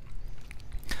wild.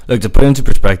 Look, to put it into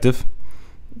perspective,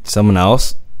 someone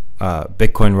else,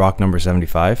 Bitcoin Rock number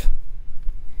 75,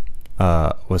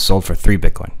 was sold for 3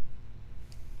 Bitcoin.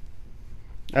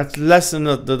 That's less than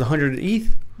the 100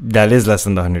 ETH. That is less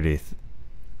than the 100 ETH.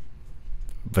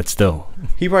 But still.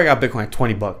 He probably got Bitcoin at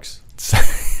 $20.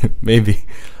 Maybe.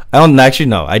 I don't actually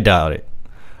know. I doubt it.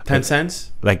 10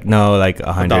 cents? Like, no, like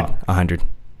 100. 100.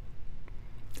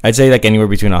 I'd say like anywhere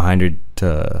between 100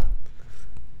 to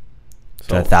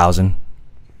 1,000.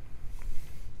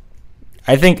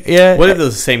 I think, yeah. What if it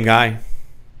was the same guy?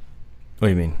 What do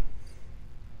you mean?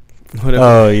 Whatever.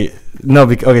 Oh, yeah. No.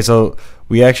 Okay, so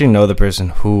we actually know the person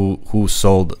who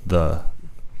sold the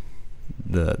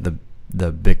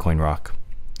Bitcoin rock.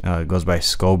 It goes by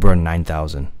Scobra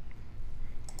 9000.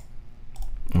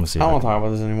 I don't want to talk about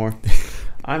this anymore.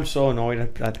 I'm so annoyed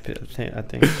at that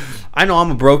thing. I know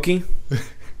I'm a brokey,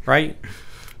 right?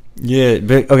 Yeah,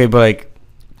 but like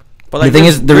the thing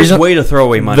is, the reason way to throw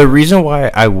away money. The reason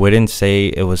why I wouldn't say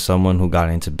it was someone who got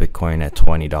into Bitcoin at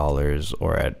 $20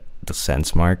 or at the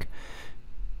cents mark,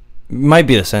 might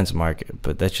be the cents mark,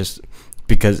 but that's just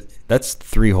because that's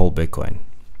 3 whole Bitcoin.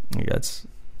 Like that's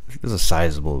a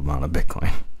sizable amount of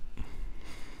Bitcoin.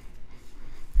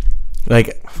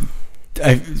 Like,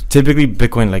 typically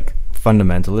Bitcoin, like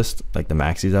fundamentalists, like the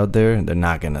maxis out there, they're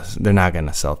not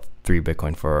gonna sell 3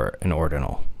 Bitcoin for an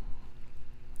ordinal.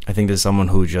 I think there's someone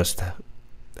who just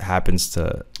happens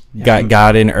to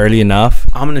got in early enough.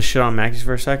 I'm gonna shit on maxis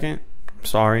for a second. I'm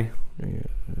sorry.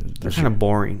 They're kind of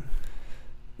boring.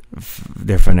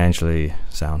 They're financially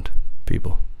sound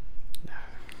people.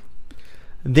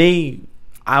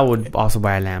 I would also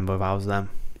buy a Lambo if I was them.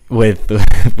 With the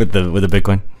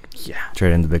Bitcoin. Yeah.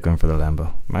 Trade in the Bitcoin for the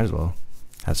Lambo. Might as well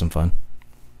have some fun.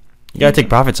 You gotta take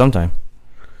profit sometime.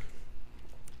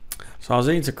 So I was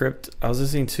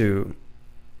listening to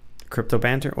Crypto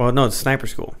Banter. Well, no, it's Sniper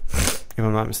School, if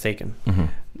I'm not mistaken. Mm-hmm.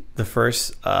 The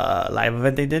first live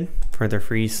event they did for their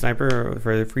free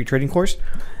trading course,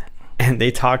 and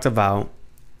they talked about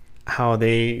how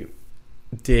they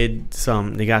got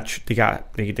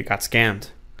scammed,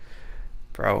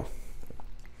 bro.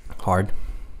 Hard.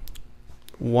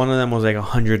 One of them was like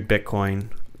 100 Bitcoin.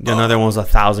 Another one was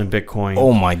 1,000 Bitcoin.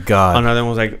 Oh my god. Another one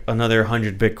was like another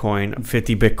 100 Bitcoin,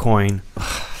 50 Bitcoin.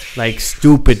 Like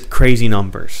stupid, crazy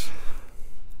numbers.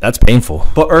 That's painful.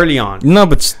 But early on. No,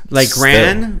 but like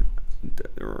Ran,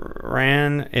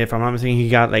 if I'm not mistaken, he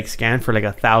got like scanned for like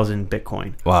 1,000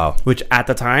 Bitcoin. Wow. Which at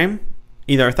the time,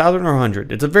 either 1,000 or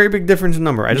 100. It's a very big difference in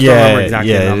number. I just don't remember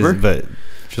exactly the number. But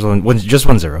just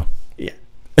one zero. Yeah.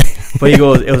 But he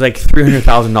goes, it was like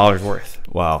 $300,000 worth.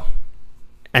 Wow.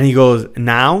 And he goes,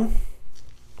 now?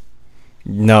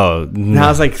 No. Now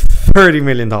it's like $30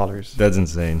 million. That's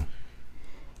insane.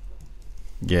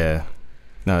 Yeah.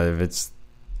 No, if it's...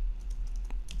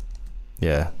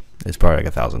 Yeah. It's probably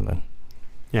like 1,000 then.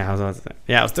 Yeah,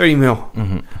 it was 30 mil.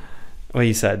 Mm-hmm. What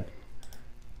you said.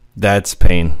 That's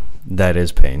pain. That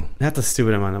is pain. That's a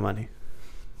stupid amount of money.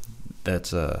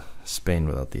 That's Spain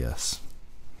without the S.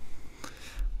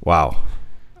 Wow.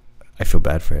 I feel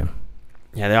bad for him.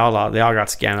 Yeah, they all got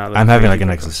scammed out. I'm having like an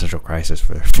existential crisis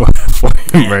for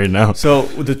for him right now. So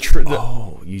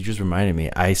You just reminded me.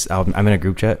 I'm in a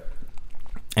group chat,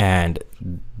 and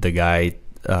the guy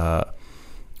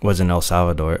was in El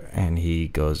Salvador, and he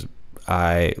goes,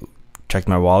 I checked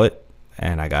my wallet,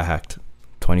 and I got hacked.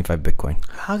 25 Bitcoin.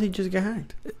 How did he just get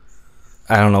hacked?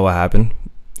 I don't know what happened.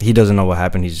 He doesn't know what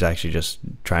happened. He's actually just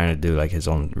trying to do like his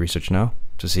own research now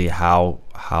to see how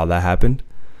that happened.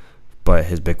 But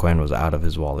his Bitcoin was out of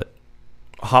his wallet.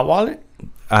 Hot wallet?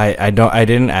 I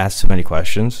didn't ask too many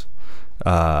questions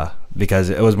because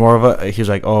it was more of a, he was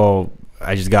like, oh,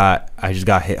 I just got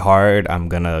hit hard, I'm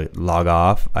gonna log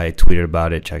off. I tweeted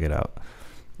about it, check it out.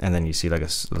 And then you see like a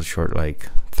short like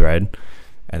thread,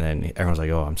 and then everyone's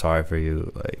like, oh, I'm sorry for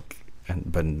you, like,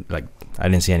 but like I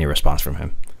didn't see any response from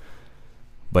him.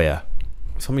 But yeah,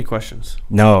 so many questions.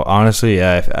 No, honestly,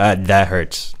 yeah, that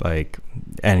hurts. Like,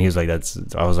 and he was like,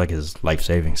 I was like his life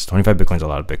savings. 25 Bitcoin's a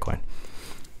lot of Bitcoin.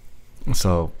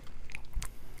 So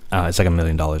it's like $1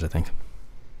 million, I think.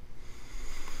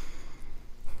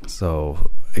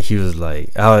 So he was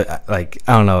like, I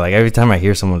don't know, like every time I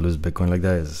hear someone lose Bitcoin like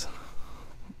that, it's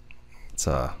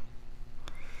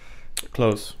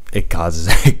close.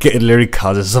 It literally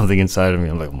causes something inside of me.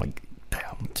 I'm like,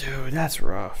 damn, dude, that's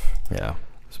rough. Yeah.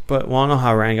 But wanna know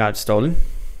how Ryan got stolen?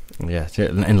 Yeah,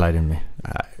 enlighten me.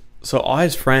 So all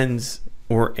his friends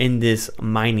were in this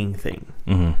mining thing,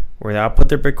 mm-hmm. where they'll put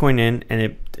their Bitcoin in and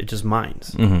it just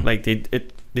mines. Mm-hmm. Like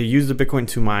they use the Bitcoin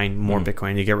to mine more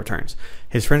Bitcoin to get returns.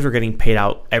 His friends were getting paid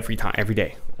out every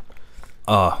day.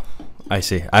 Oh, I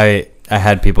see. I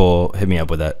had people hit me up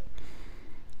with that.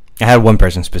 I had one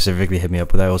person specifically hit me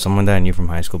up with that. It was someone that I knew from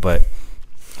high school, but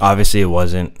obviously it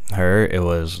wasn't her. It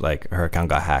was like her account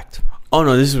got hacked. Oh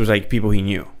no, this was like people he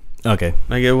knew. Okay.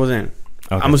 Like it wasn't.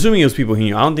 Okay. I'm assuming it was people he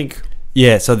knew. I don't think.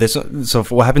 Yeah. So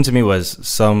what happened to me was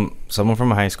someone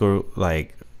from high school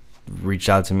like reached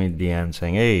out to me DM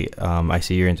saying, hey, I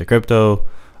see you're into crypto.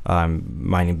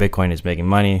 Mining Bitcoin is making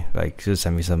money. Like, just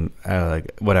send me some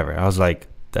like whatever. I was like,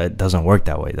 that doesn't work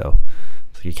that way though.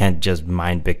 So you can't just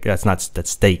mine Bitcoin. That's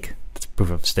stake. That's proof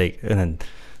of stake. And then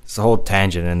it's a whole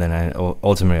tangent. And then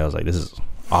ultimately I was like, this is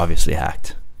obviously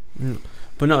hacked.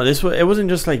 But no, it wasn't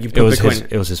just like you put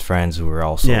Bitcoin. It was his friends who were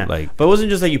also like. But it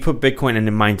wasn't just like you put Bitcoin and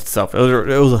it mined itself. It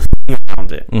was a thing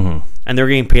around it, mm-hmm. and they were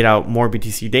getting paid out more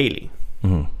BTC daily.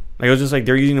 Mm-hmm. Like it was just like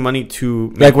they're using the money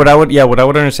to like what I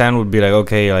would understand would be like,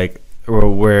 okay, like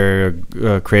we're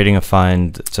creating a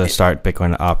fund to start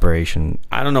Bitcoin operation.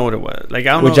 I don't know what it was. Like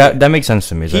I don't know. That makes sense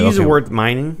to me. He used the word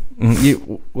mining.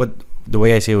 The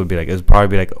way I see it would be like, it'd probably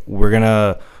be like we're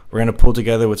gonna pull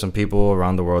together with some people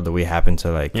around the world that we happen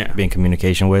to like be in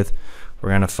communication with. We're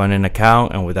gonna fund an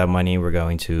account, and with that money, we're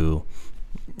going to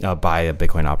buy a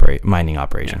Bitcoin mining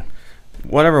operation. Yeah.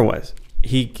 Whatever it was,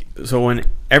 so when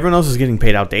everyone else was getting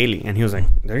paid out daily, and he was like,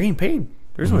 "They're getting paid.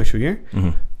 There's no issue here."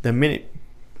 Mm-hmm. The minute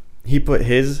he put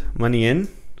his money in,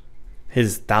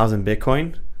 his 1,000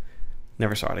 Bitcoin,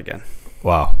 never saw it again.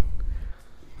 Wow.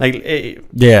 Like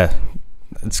yeah,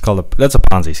 it's called that's a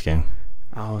Ponzi scheme.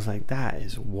 I was like, that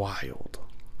is wild.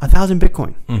 1,000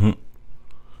 Bitcoin. Mm-hmm.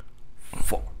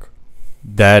 Fuck.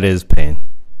 That is pain.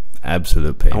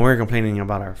 Absolute pain. And we're complaining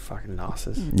about our fucking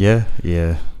losses. Yeah,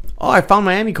 yeah. Oh, I found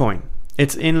Miami coin.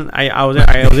 It's in. I was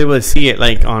able to see it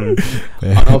like on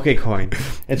OKCoin.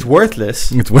 It's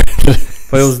worthless. It's worthless.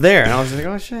 But it was there, and I was like,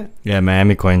 oh shit. Yeah,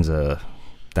 Miami coin's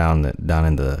down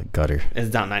in the gutter. It's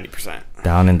down 90%.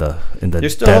 Down in the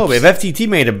There's still hope. If FTT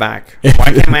made it back,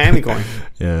 why can't Miami coin?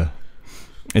 Yeah.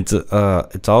 It's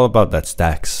all about that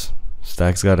Stacks.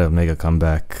 Stacks got to make a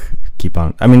comeback. Keep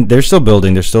on. I mean, they're still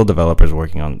building. There's still developers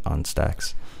working on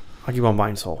Stacks. I'll keep on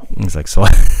buying Sol. It's like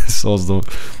Sol's the.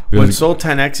 When Sol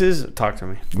 10x's, talk to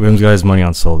me. Williams got his money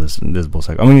on Sol this bull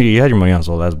cycle. I mean, you had your money on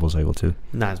Sol last bull cycle too.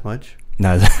 Not as much.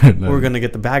 No. We're gonna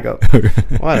get the bag up.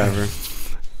 Whatever.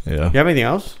 Yeah. You have anything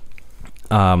else?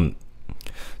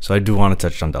 So I do want to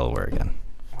touch on Delaware again.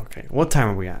 Okay. What time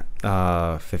are we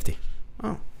at? 50.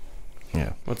 Oh.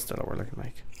 Yeah. What's Delaware looking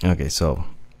like? Okay, so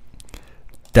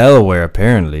Delaware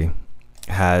apparently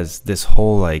has this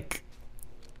whole like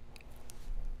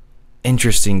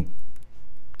interesting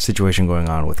situation going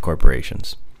on with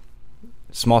corporations.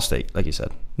 Small state, like you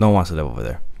said. No one wants to live over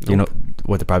there. Nope. Do you know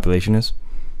what the population is?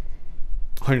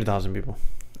 100,000 people.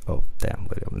 Oh, damn.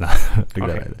 Wait,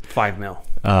 okay. 5 mil.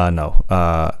 No.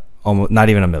 Almost not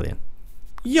even 1 million.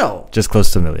 Yo. Just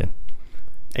close to 1 million.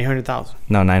 800,000.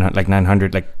 No,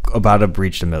 900, like about to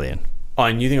breach 1 million. Oh,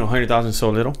 and you think 100,000 is so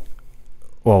little?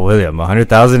 Well, William,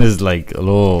 100,000 is like a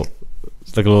little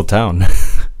town.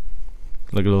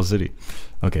 Like a little city.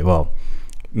 Okay, well,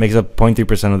 makes up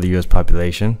 0.3% of the U.S.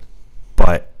 population,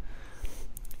 but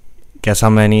guess how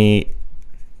many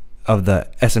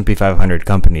S&P 500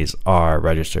 companies are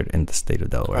registered in the state of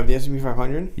Delaware. Of the S&P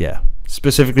 500? Yeah,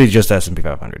 specifically just S&P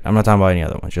 500. I'm not talking about any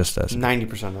other ones. Just S&P.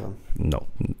 90% of them. No,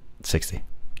 60.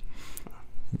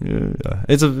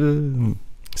 It's a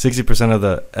 60%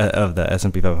 of the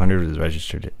S&P 500 is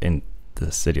registered in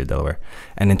the city of Delaware,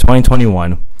 and in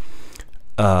 2021,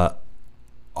 all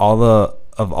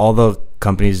the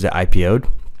companies that IPO'd,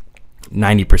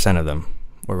 90% of them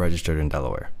were registered in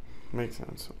Delaware. Makes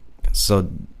sense. So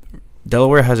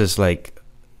Delaware has this like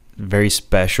very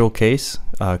special case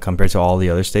compared to all the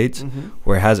other states,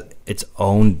 where it has its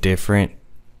own different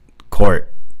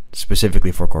court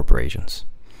specifically for corporations.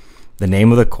 The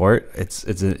name of the court, it's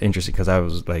interesting because I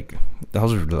was like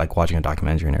watching a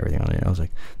documentary and everything on it. I was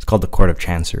like, it's called the Court of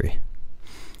Chancery.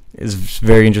 It's a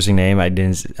very interesting name.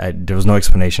 There was no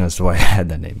explanation as to why I had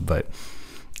that name, but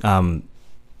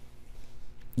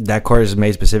that court is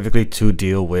made specifically to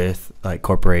deal with like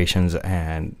corporations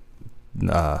and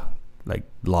like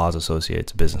laws associated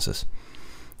to businesses.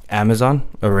 Amazon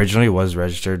originally was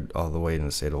registered all the way in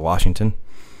the state of Washington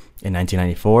in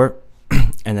 1994,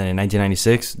 and then in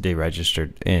 1996 they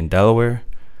registered in Delaware.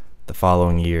 The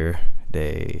following year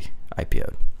they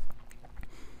IPO'd.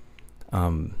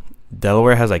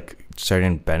 Delaware has like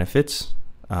certain benefits.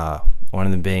 One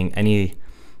of them being any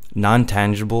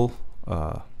non-tangible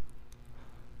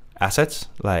assets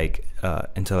like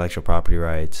intellectual property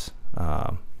rights,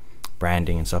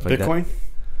 branding and stuff like that. Bitcoin?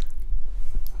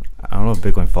 I don't know if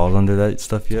Bitcoin falls under that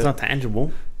stuff yet. It's not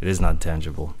tangible. It is not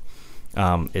tangible.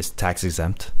 It's tax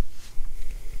exempt.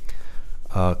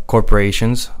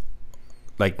 Corporations,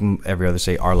 like every other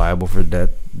state, are liable for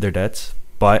their debts,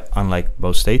 but unlike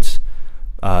most states,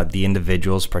 the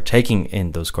individuals partaking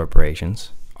in those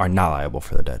corporations are not liable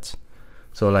for the debts.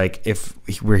 So, like, if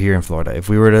we're here in Florida, if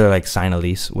we were to like sign a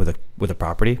lease with a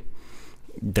property,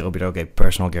 they'll be okay,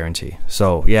 personal guarantee.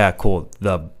 So, yeah, cool.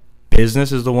 The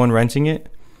business is the one renting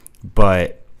it,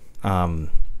 but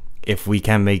if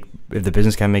the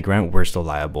business can't make rent, we're still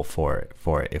liable for it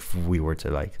if we were to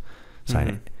like sign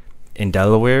it. In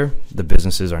Delaware, the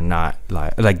businesses are not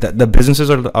the businesses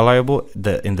are liable.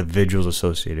 The individuals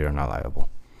associated are not liable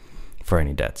for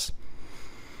any debts.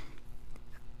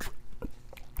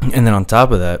 And then on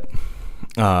top of that,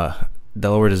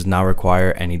 Delaware does not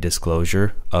require any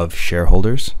disclosure of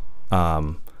shareholders,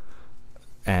 and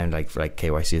like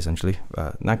KYC essentially,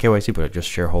 not KYC, but just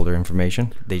shareholder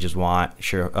information. They just want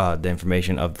the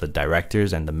information of the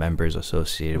directors and the members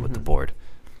associated with the board,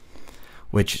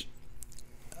 which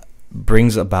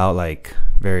brings about like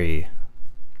very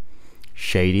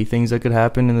shady things that could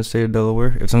happen in the state of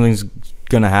Delaware. If something's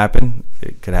gonna happen,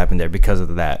 it could happen there because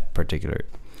of that particular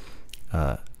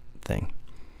thing.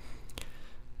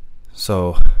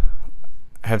 So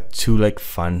I have two like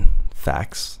fun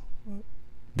facts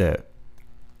that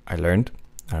I learned.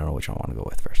 I don't know which one I want to go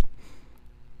with first.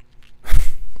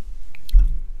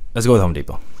 Let's go with Home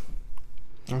Depot.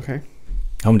 Okay.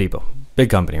 Home Depot, big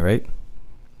company, right?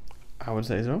 I would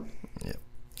say so.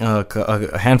 Yeah.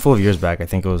 A handful of years back, I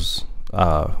think it was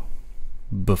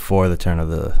before the turn of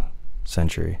the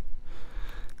century.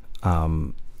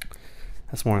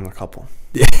 That's more than a couple.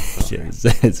 Yeah,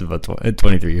 it's about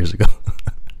 23 years ago.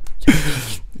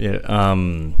 Yeah.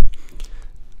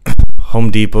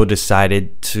 Home Depot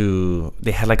decided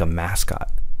they had like a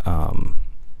mascot. I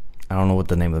don't know what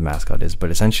the name of the mascot is, but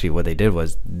essentially what they did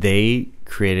was they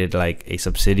created like a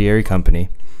subsidiary company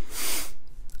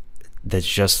that's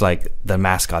just like the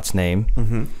mascot's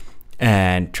name,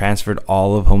 and transferred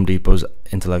all of Home Depot's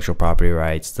intellectual property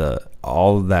rights,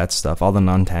 all of that stuff, all the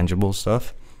non-tangible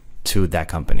stuff, to that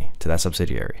company, to that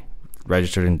subsidiary,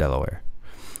 registered in Delaware.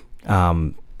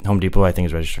 Home Depot, I think,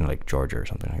 is registered in like Georgia or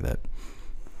something like that.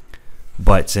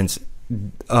 But since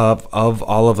of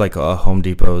all of like Home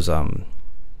Depot's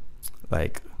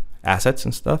like assets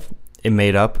and stuff, it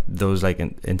made up those like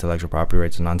intellectual property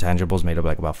rights and non-tangibles made up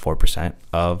like about 4%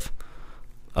 of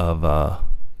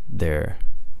their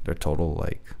total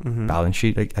like balance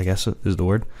sheet, I guess is the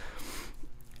word.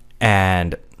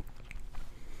 And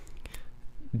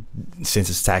since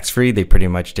it's tax free, they pretty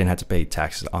much didn't have to pay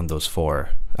taxes on that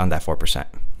 4%.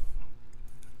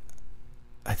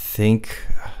 I think,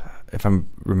 if I'm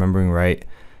remembering right,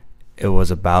 it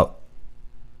was about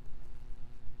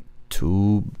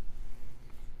I'm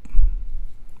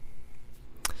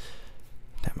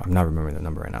not remembering the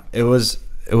number right now. It was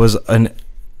an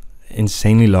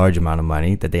insanely large amount of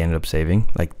money that they ended up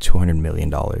saving, like $200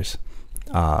 million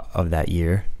of that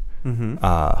year,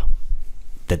 that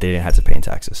they didn't have to pay in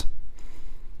taxes.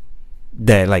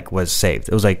 That like was saved.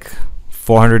 It was like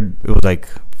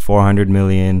 400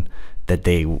 million that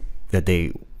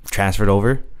they transferred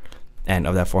over And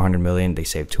of that 400 million, they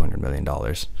saved 200 million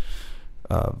dollars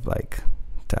of like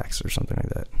tax or something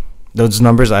like that. Those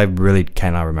numbers, I really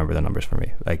cannot remember the numbers for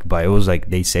me. Like, but it was like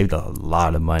they saved a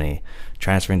lot of money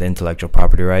transferring the intellectual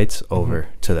property rights over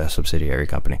to the subsidiary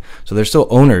company. So they're still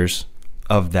owners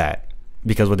of that,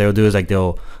 because what they'll do is like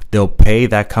they'll pay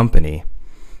that company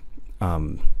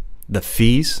the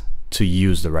fees to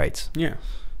use the rights. Yeah.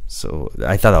 So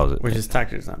I thought that was which is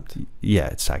tax exempt. Yeah,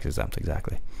 it's tax exempt,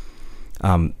 exactly.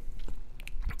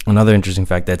 Another interesting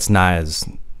fact that's not as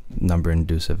number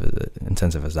intensive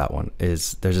as that one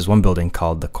is there's this one building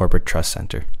called the Corporate Trust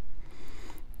Center,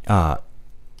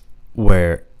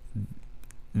 where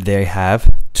they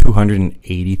have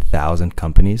 280,000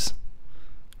 companies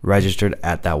registered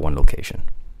at that one location,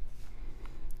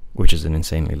 which is an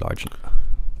insanely large.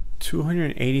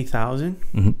 280,000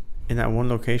 in that one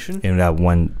location? In that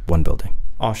one building.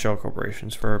 All shell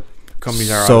corporations for companies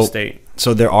that are out of state.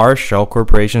 So there are shell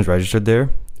corporations registered there,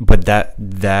 but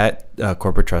that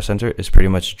corporate trust center is pretty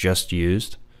much just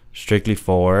used strictly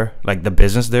for, like, the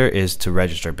business there is to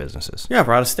register businesses. Yeah,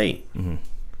 for out of state.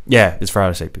 Yeah, it's for out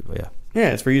of state people, yeah.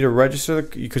 Yeah, it's for you to register,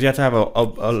 because you have to have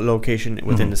a location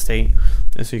within the state.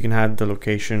 And so you can have the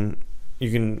location,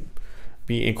 you can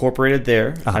be incorporated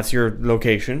there. That's your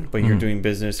location, but you're doing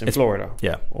business in Florida.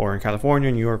 Yeah. Or in California,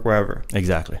 New York, wherever.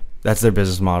 Exactly. That's their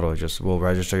business model. Just, we'll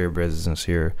register your business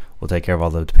here. We'll take care of all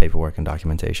the paperwork and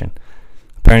documentation.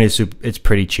 Apparently, it's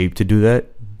pretty cheap to do that.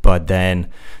 But then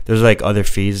there's like other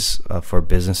fees for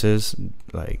businesses,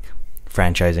 like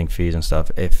franchising fees and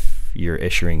stuff, if you're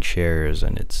issuing shares,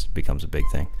 and it becomes a big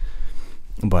thing.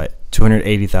 But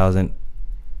 280,000,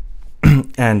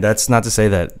 and that's not to say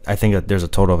that I think that there's a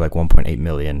total of like 1.8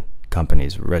 million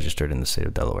companies registered in the state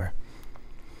of Delaware.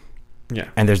 Yeah.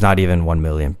 And there's not even 1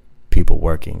 million people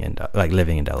working in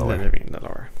living in Delaware. Living in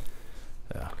Delaware.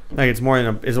 Yeah. Like it's more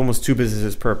than it's almost 2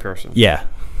 businesses per person. Yeah.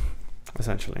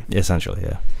 Essentially,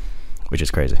 yeah. Which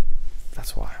is crazy.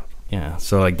 That's wild. Yeah.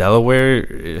 So like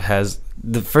Delaware has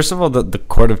first of all the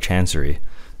Court of Chancery.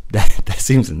 That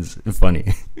seems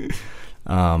funny.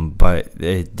 But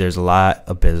there's a lot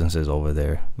of businesses over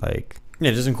there. Like,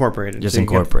 yeah, just incorporated. Just so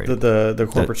incorporated. The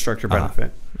corporate structure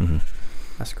benefit.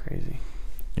 That's crazy.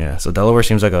 Yeah. So Delaware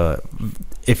seems like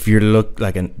if you look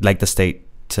like the state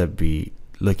to be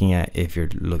looking at if you're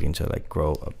looking to like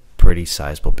grow a pretty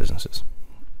sizable businesses.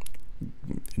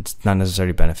 It's not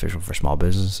necessarily beneficial for small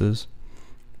businesses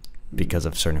because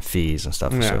of certain fees and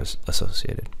stuff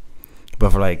associated.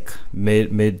 But for like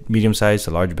medium-sized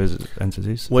to large business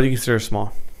entities. What do you consider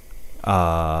small?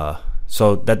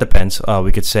 So that depends.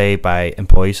 We could say by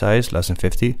employee size, less than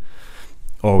 50.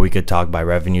 Or we could talk by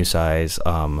revenue size,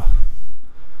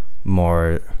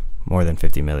 more than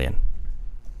 50 million.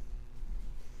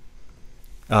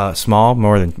 Small,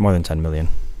 more than 10 million.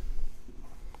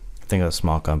 I think a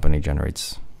small company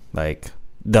generates like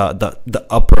the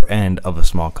upper end of a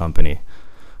small company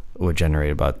would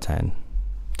generate about $10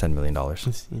 million. Let's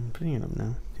see, I'm putting it up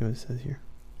now. See what it says here.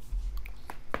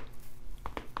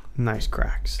 Nice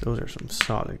cracks. Those are some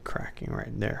solid cracking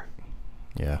right there.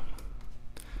 Yeah.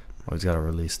 Always got to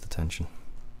release the tension.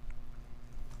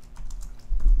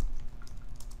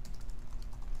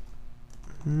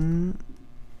 It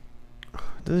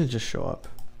doesn't just show up.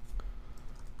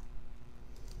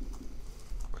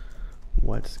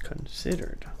 What's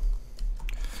considered?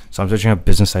 So I'm searching up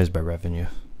business size by revenue.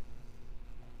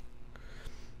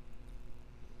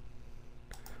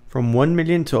 From 1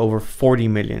 million to over 40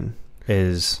 million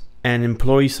is an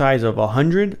employee size of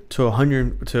 100 to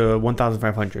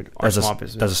 1,500 are small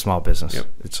business. That's a small business. Yep.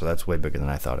 So that's way bigger than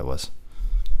I thought it was.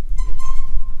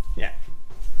 Yeah.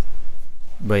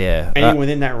 But yeah, anything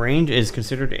within that range is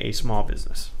considered a small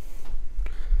business.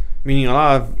 Meaning a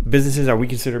lot of businesses that we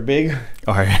consider big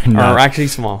are actually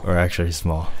small.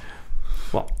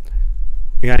 Well,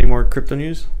 you got any more crypto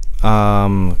news?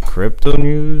 Crypto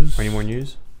news? Or any more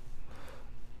news?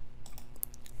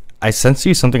 I sent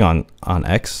you something on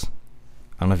X.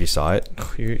 I don't know if you saw it.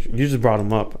 You just brought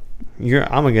them up. I'm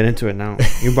gonna get into it now.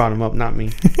 You brought them up, not me.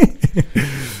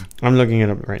 I'm looking it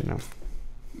up right now.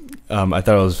 I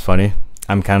thought it was funny.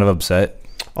 I'm kind of upset.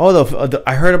 Oh,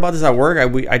 I heard about this at work.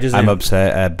 I'm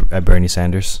upset at Bernie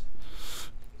Sanders.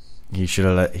 He should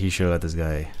have let this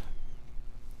guy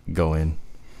go in.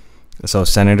 So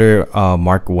Senator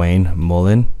Mark Wayne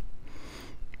Mullen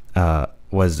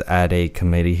was at a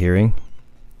committee hearing,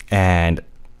 and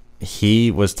he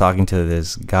was talking to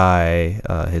this guy.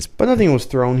 But nothing was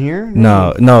thrown here.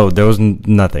 No, there was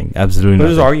nothing. Absolutely nothing. But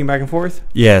just arguing back and forth.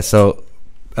 Yeah. So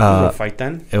was it a fight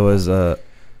then? It was.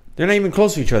 They're not even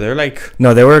close to each other. They're like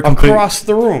they were across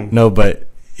the room. No, but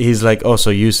he's like, oh, so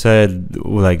you said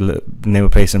like name a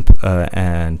place and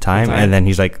time, and then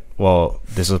he's like, well,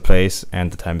 this is a place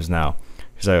and the time is now.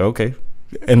 He's like, okay,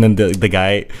 and then the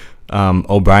guy,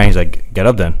 O'Brien, he's like, get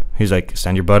up then. He's like,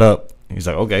 stand your butt up. He's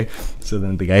like, okay. So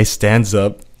then the guy stands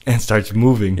up and starts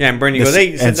moving. Yeah, and Bernie goes,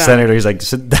 hey, sit and down. Senator, he's like,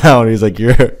 sit down. He's like,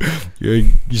 you're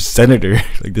senator.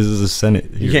 Like, this is a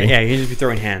Senate. Yeah, he'd just be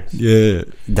throwing hands. Yeah,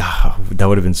 that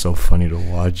would have been so funny to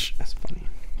watch. That's funny.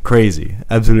 Crazy,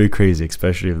 absolutely crazy,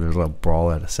 especially if there's a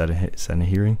brawl at a Senate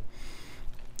hearing.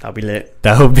 That'll be lit.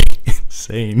 That would be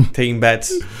insane. Taking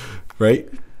bets, right?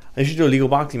 They should do a legal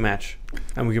boxing match,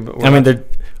 and we could. I mean,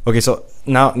 okay. So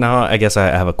now, I guess I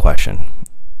have a question.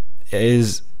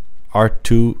 Are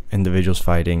two individuals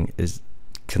fighting is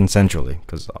consensually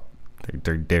because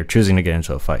they're choosing to get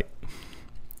into a fight?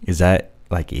 Is that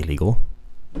like illegal?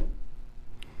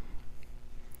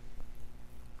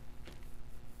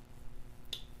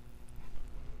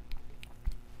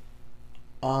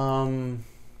 I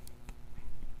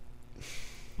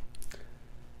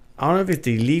don't know if it's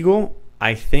illegal.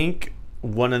 I think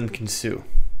one of them can sue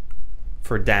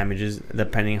for damages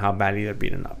depending how badly they're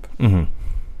beaten up. Mm-hmm.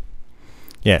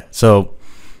 Yeah. So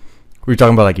we were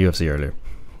talking about like UFC earlier,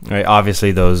 right?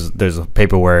 Obviously, there's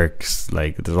paperwork,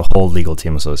 like there's a whole legal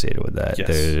team associated with that. Yes.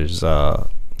 There's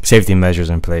safety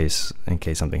measures in place in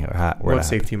case something were to happen. What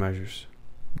safety measures?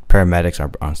 Paramedics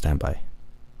are on standby.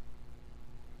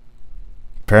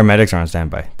 Paramedics are on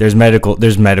standby. There's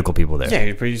medical people there.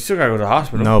 Yeah, but you still gotta go to the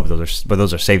hospital. No, but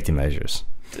those are safety measures.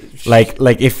 Like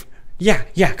if Yeah,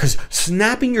 because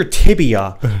snapping your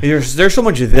tibia, there's so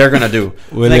much they're gonna do.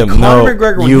 William, like Conor no,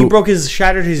 McGregor, when he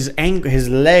shattered his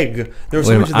leg, there was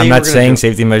so much. I'm not saying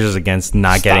safety measures against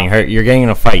not getting hurt. You're getting in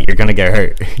a fight, you're gonna get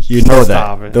hurt. You know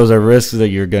that. Those are risks that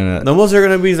you're gonna. The most they're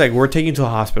gonna be is like, we're taking you to a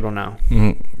hospital now.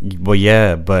 Well,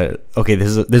 yeah, but okay,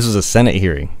 this is a Senate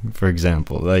hearing, for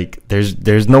example. Like,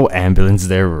 there's no ambulance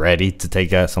there ready to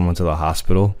take someone to the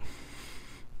hospital.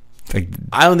 Like,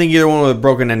 I don't think either one would have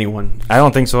broken anyone. I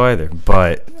don't think so either.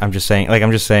 But I'm just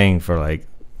saying for like,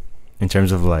 in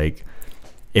terms of like,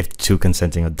 if two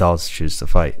consenting adults choose to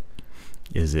fight,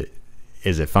 is it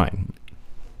fine?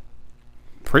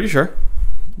 Pretty sure.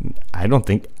 I don't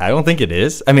think it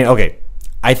is. I mean, okay,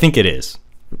 I think it is.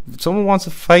 If someone wants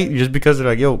to fight just because they're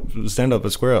like, yo, stand up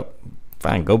and square up,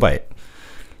 fine, go by it.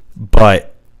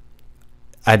 But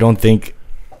I don't think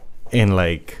in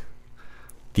like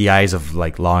the eyes of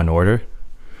like law and order,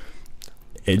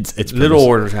 it's little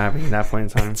orders happening at that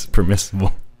point in time. It's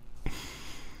permissible.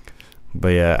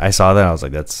 But yeah, I saw that. I was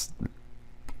like, that's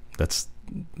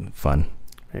fun.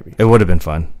 Maybe it would have been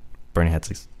fun. Bernie had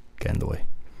to get in the way.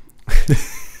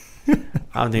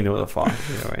 I don't think they would have fought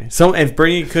either way. So if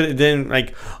Bernie could then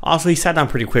like, also he sat down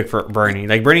pretty quick for Bernie.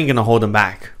 Like, Bernie gonna hold him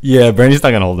back. Yeah, Bernie's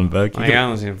not gonna hold him back. Like, I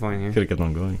don't see the point here. Could have kept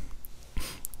on going.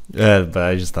 Yeah, but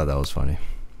I just thought that was funny.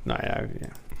 No, yeah.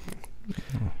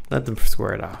 Let them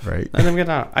square it off. Right. Let them get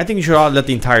out. I think you should all let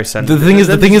the entire Senate. The thing is,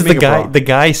 the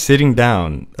guy sitting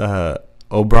down,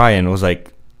 O'Brien, was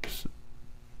like,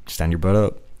 stand your butt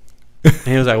up. And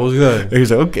he was like, what's good? And he was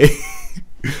like, okay.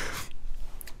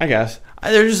 I guess.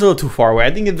 They're just a little too far away.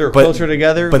 I think if they're closer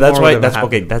together, but that's why that's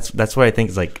what I think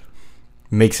is like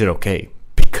makes it okay,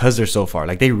 because they're so far.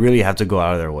 Like, they really have to go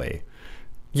out of their way.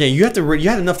 Yeah, you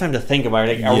have enough time to think about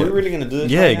it. Like, are we really going to do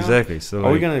this? Yeah, exactly. So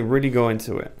are we going to really go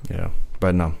into it? Yeah,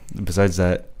 but no. Besides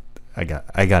that, I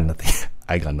got nothing.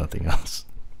 I got nothing else.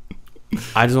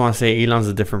 I just want to say Elon's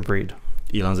a different breed.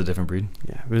 Elon's a different breed.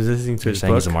 Yeah, I was listening to his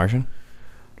book. He's a Martian.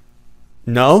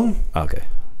 No. Okay.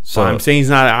 So I'm saying he's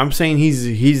not. I'm saying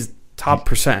he's top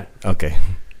percent. Okay.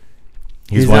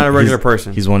 He's not a regular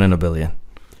person. He's 1 in a billion.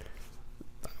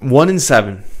 1 in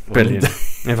 7 billion.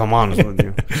 If I'm honest with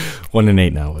you. 1 in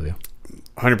 8 now with you.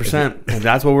 100%. If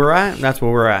that's what we're at, that's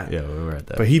what we're at. Yeah, we're at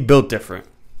that. But he built different.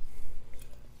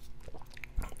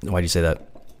 Why do you say that?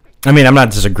 I mean, I'm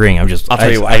not disagreeing. I'll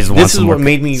tell you why. This is what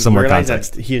made me realize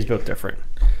that he is built different.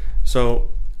 So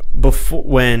before,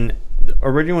 when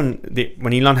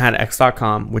Elon had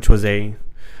X.com, which was it's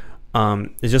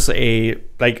just it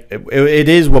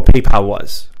is what PayPal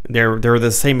was. They're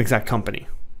the same exact company,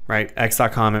 right?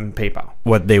 X.com and PayPal.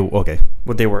 What they were.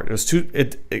 It was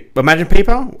imagine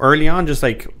PayPal early on, just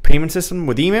like payment system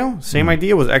with email. Same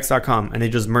idea was X.com, and they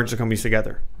just merged the companies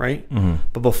together, right? Mm-hmm.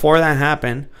 But before that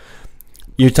happened,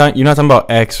 you're not talking about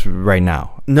X right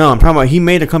now. No, I'm talking about he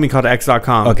made a company called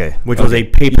X.com. Okay. Which was a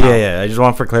PayPal. Yeah. I just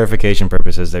want for clarification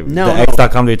purposes that the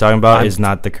X.com that you're talking about is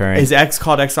not the current. Is X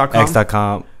called X.com?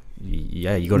 X.com.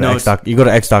 Yeah, you go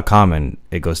to X.com and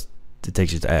it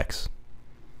takes you to X.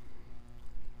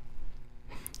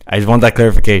 I just want that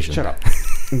clarification. Shut up.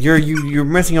 You're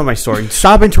messing up my story.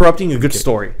 Stop interrupting a good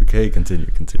story. Okay, continue.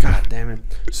 God damn it.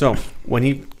 So when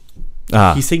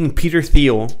he's taking Peter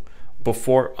Thiel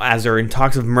before, as they're in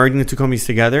talks of merging the two companies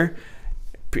together,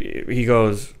 he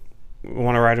goes,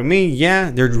 "Want to ride with me?"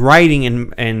 Yeah, they're riding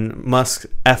in Musk's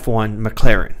F1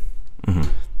 McLaren,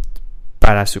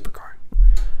 badass supercar.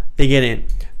 They get in.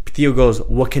 Thiel goes,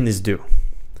 "What can this do?"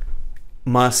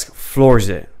 Musk floors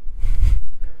it.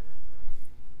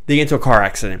 They get into a car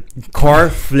accident. Car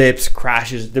flips,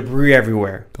 crashes, debris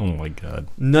everywhere. Oh my god!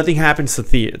 Nothing happens to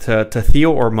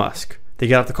Thiel or Musk. They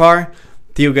get out the car.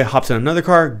 Thiel hops in another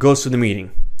car, goes to the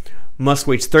meeting. Musk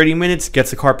waits 30 minutes,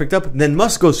 gets the car picked up. Then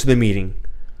Musk goes to the meeting,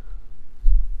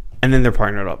 and then they're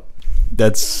partnered up. They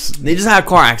just had a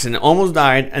car accident, almost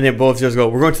died, and they both just go,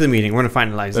 "We're going to the meeting. We're going to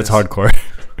finalize this." That's hardcore.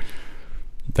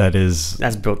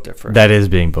 That's built different. That is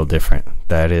being built different.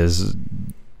 That is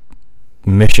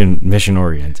mission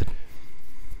oriented.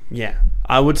 Yeah,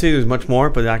 I would say there's much more,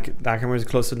 but that camera is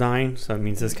close to dying, so it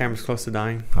means this camera's close to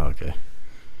dying. Oh, okay.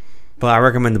 But I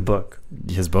recommend the book.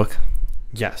 His book?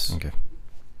 Yes. Okay.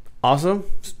 Also,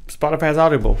 Spotify has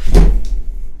Audible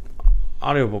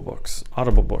books.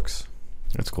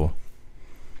 That's cool.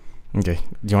 Okay.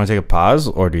 Do you want to take a pause,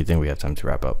 or do you think we have time to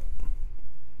wrap up?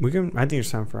 I think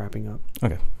it's time for wrapping up.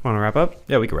 Okay. Want to wrap up?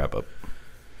 Yeah, we can wrap up.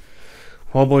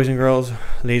 Well, boys and girls,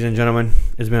 ladies and gentlemen,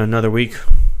 it's been another week.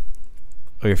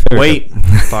 Oh, your favorite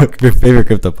fuck. Your favorite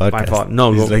crypto podcast. My fault.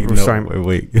 No,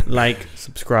 wait. Like,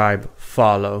 subscribe,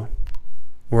 follow.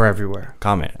 We're everywhere.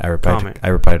 Comment. I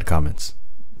reply to comments.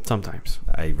 Sometimes.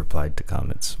 I replied to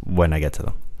comments when I get to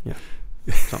them. Yeah.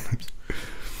 Sometimes.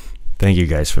 Thank you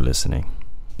guys for listening.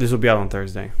 This will be out on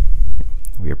Thursday.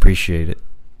 We appreciate it.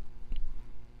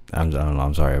 I don't know.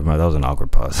 I'm sorry. That was an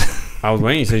awkward pause. I was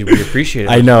waiting. You said we appreciate it.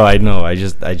 I know. I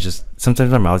just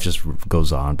sometimes my mouth just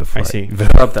goes on before. I see.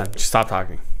 Shut up then. Just stop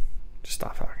talking.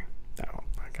 No,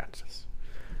 I got this.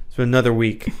 It's been another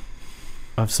week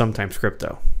of Sometimes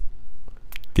Crypto.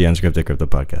 The Unscripted Crypto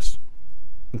Podcast.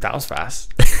 That was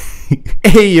fast.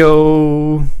 Hey,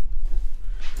 yo.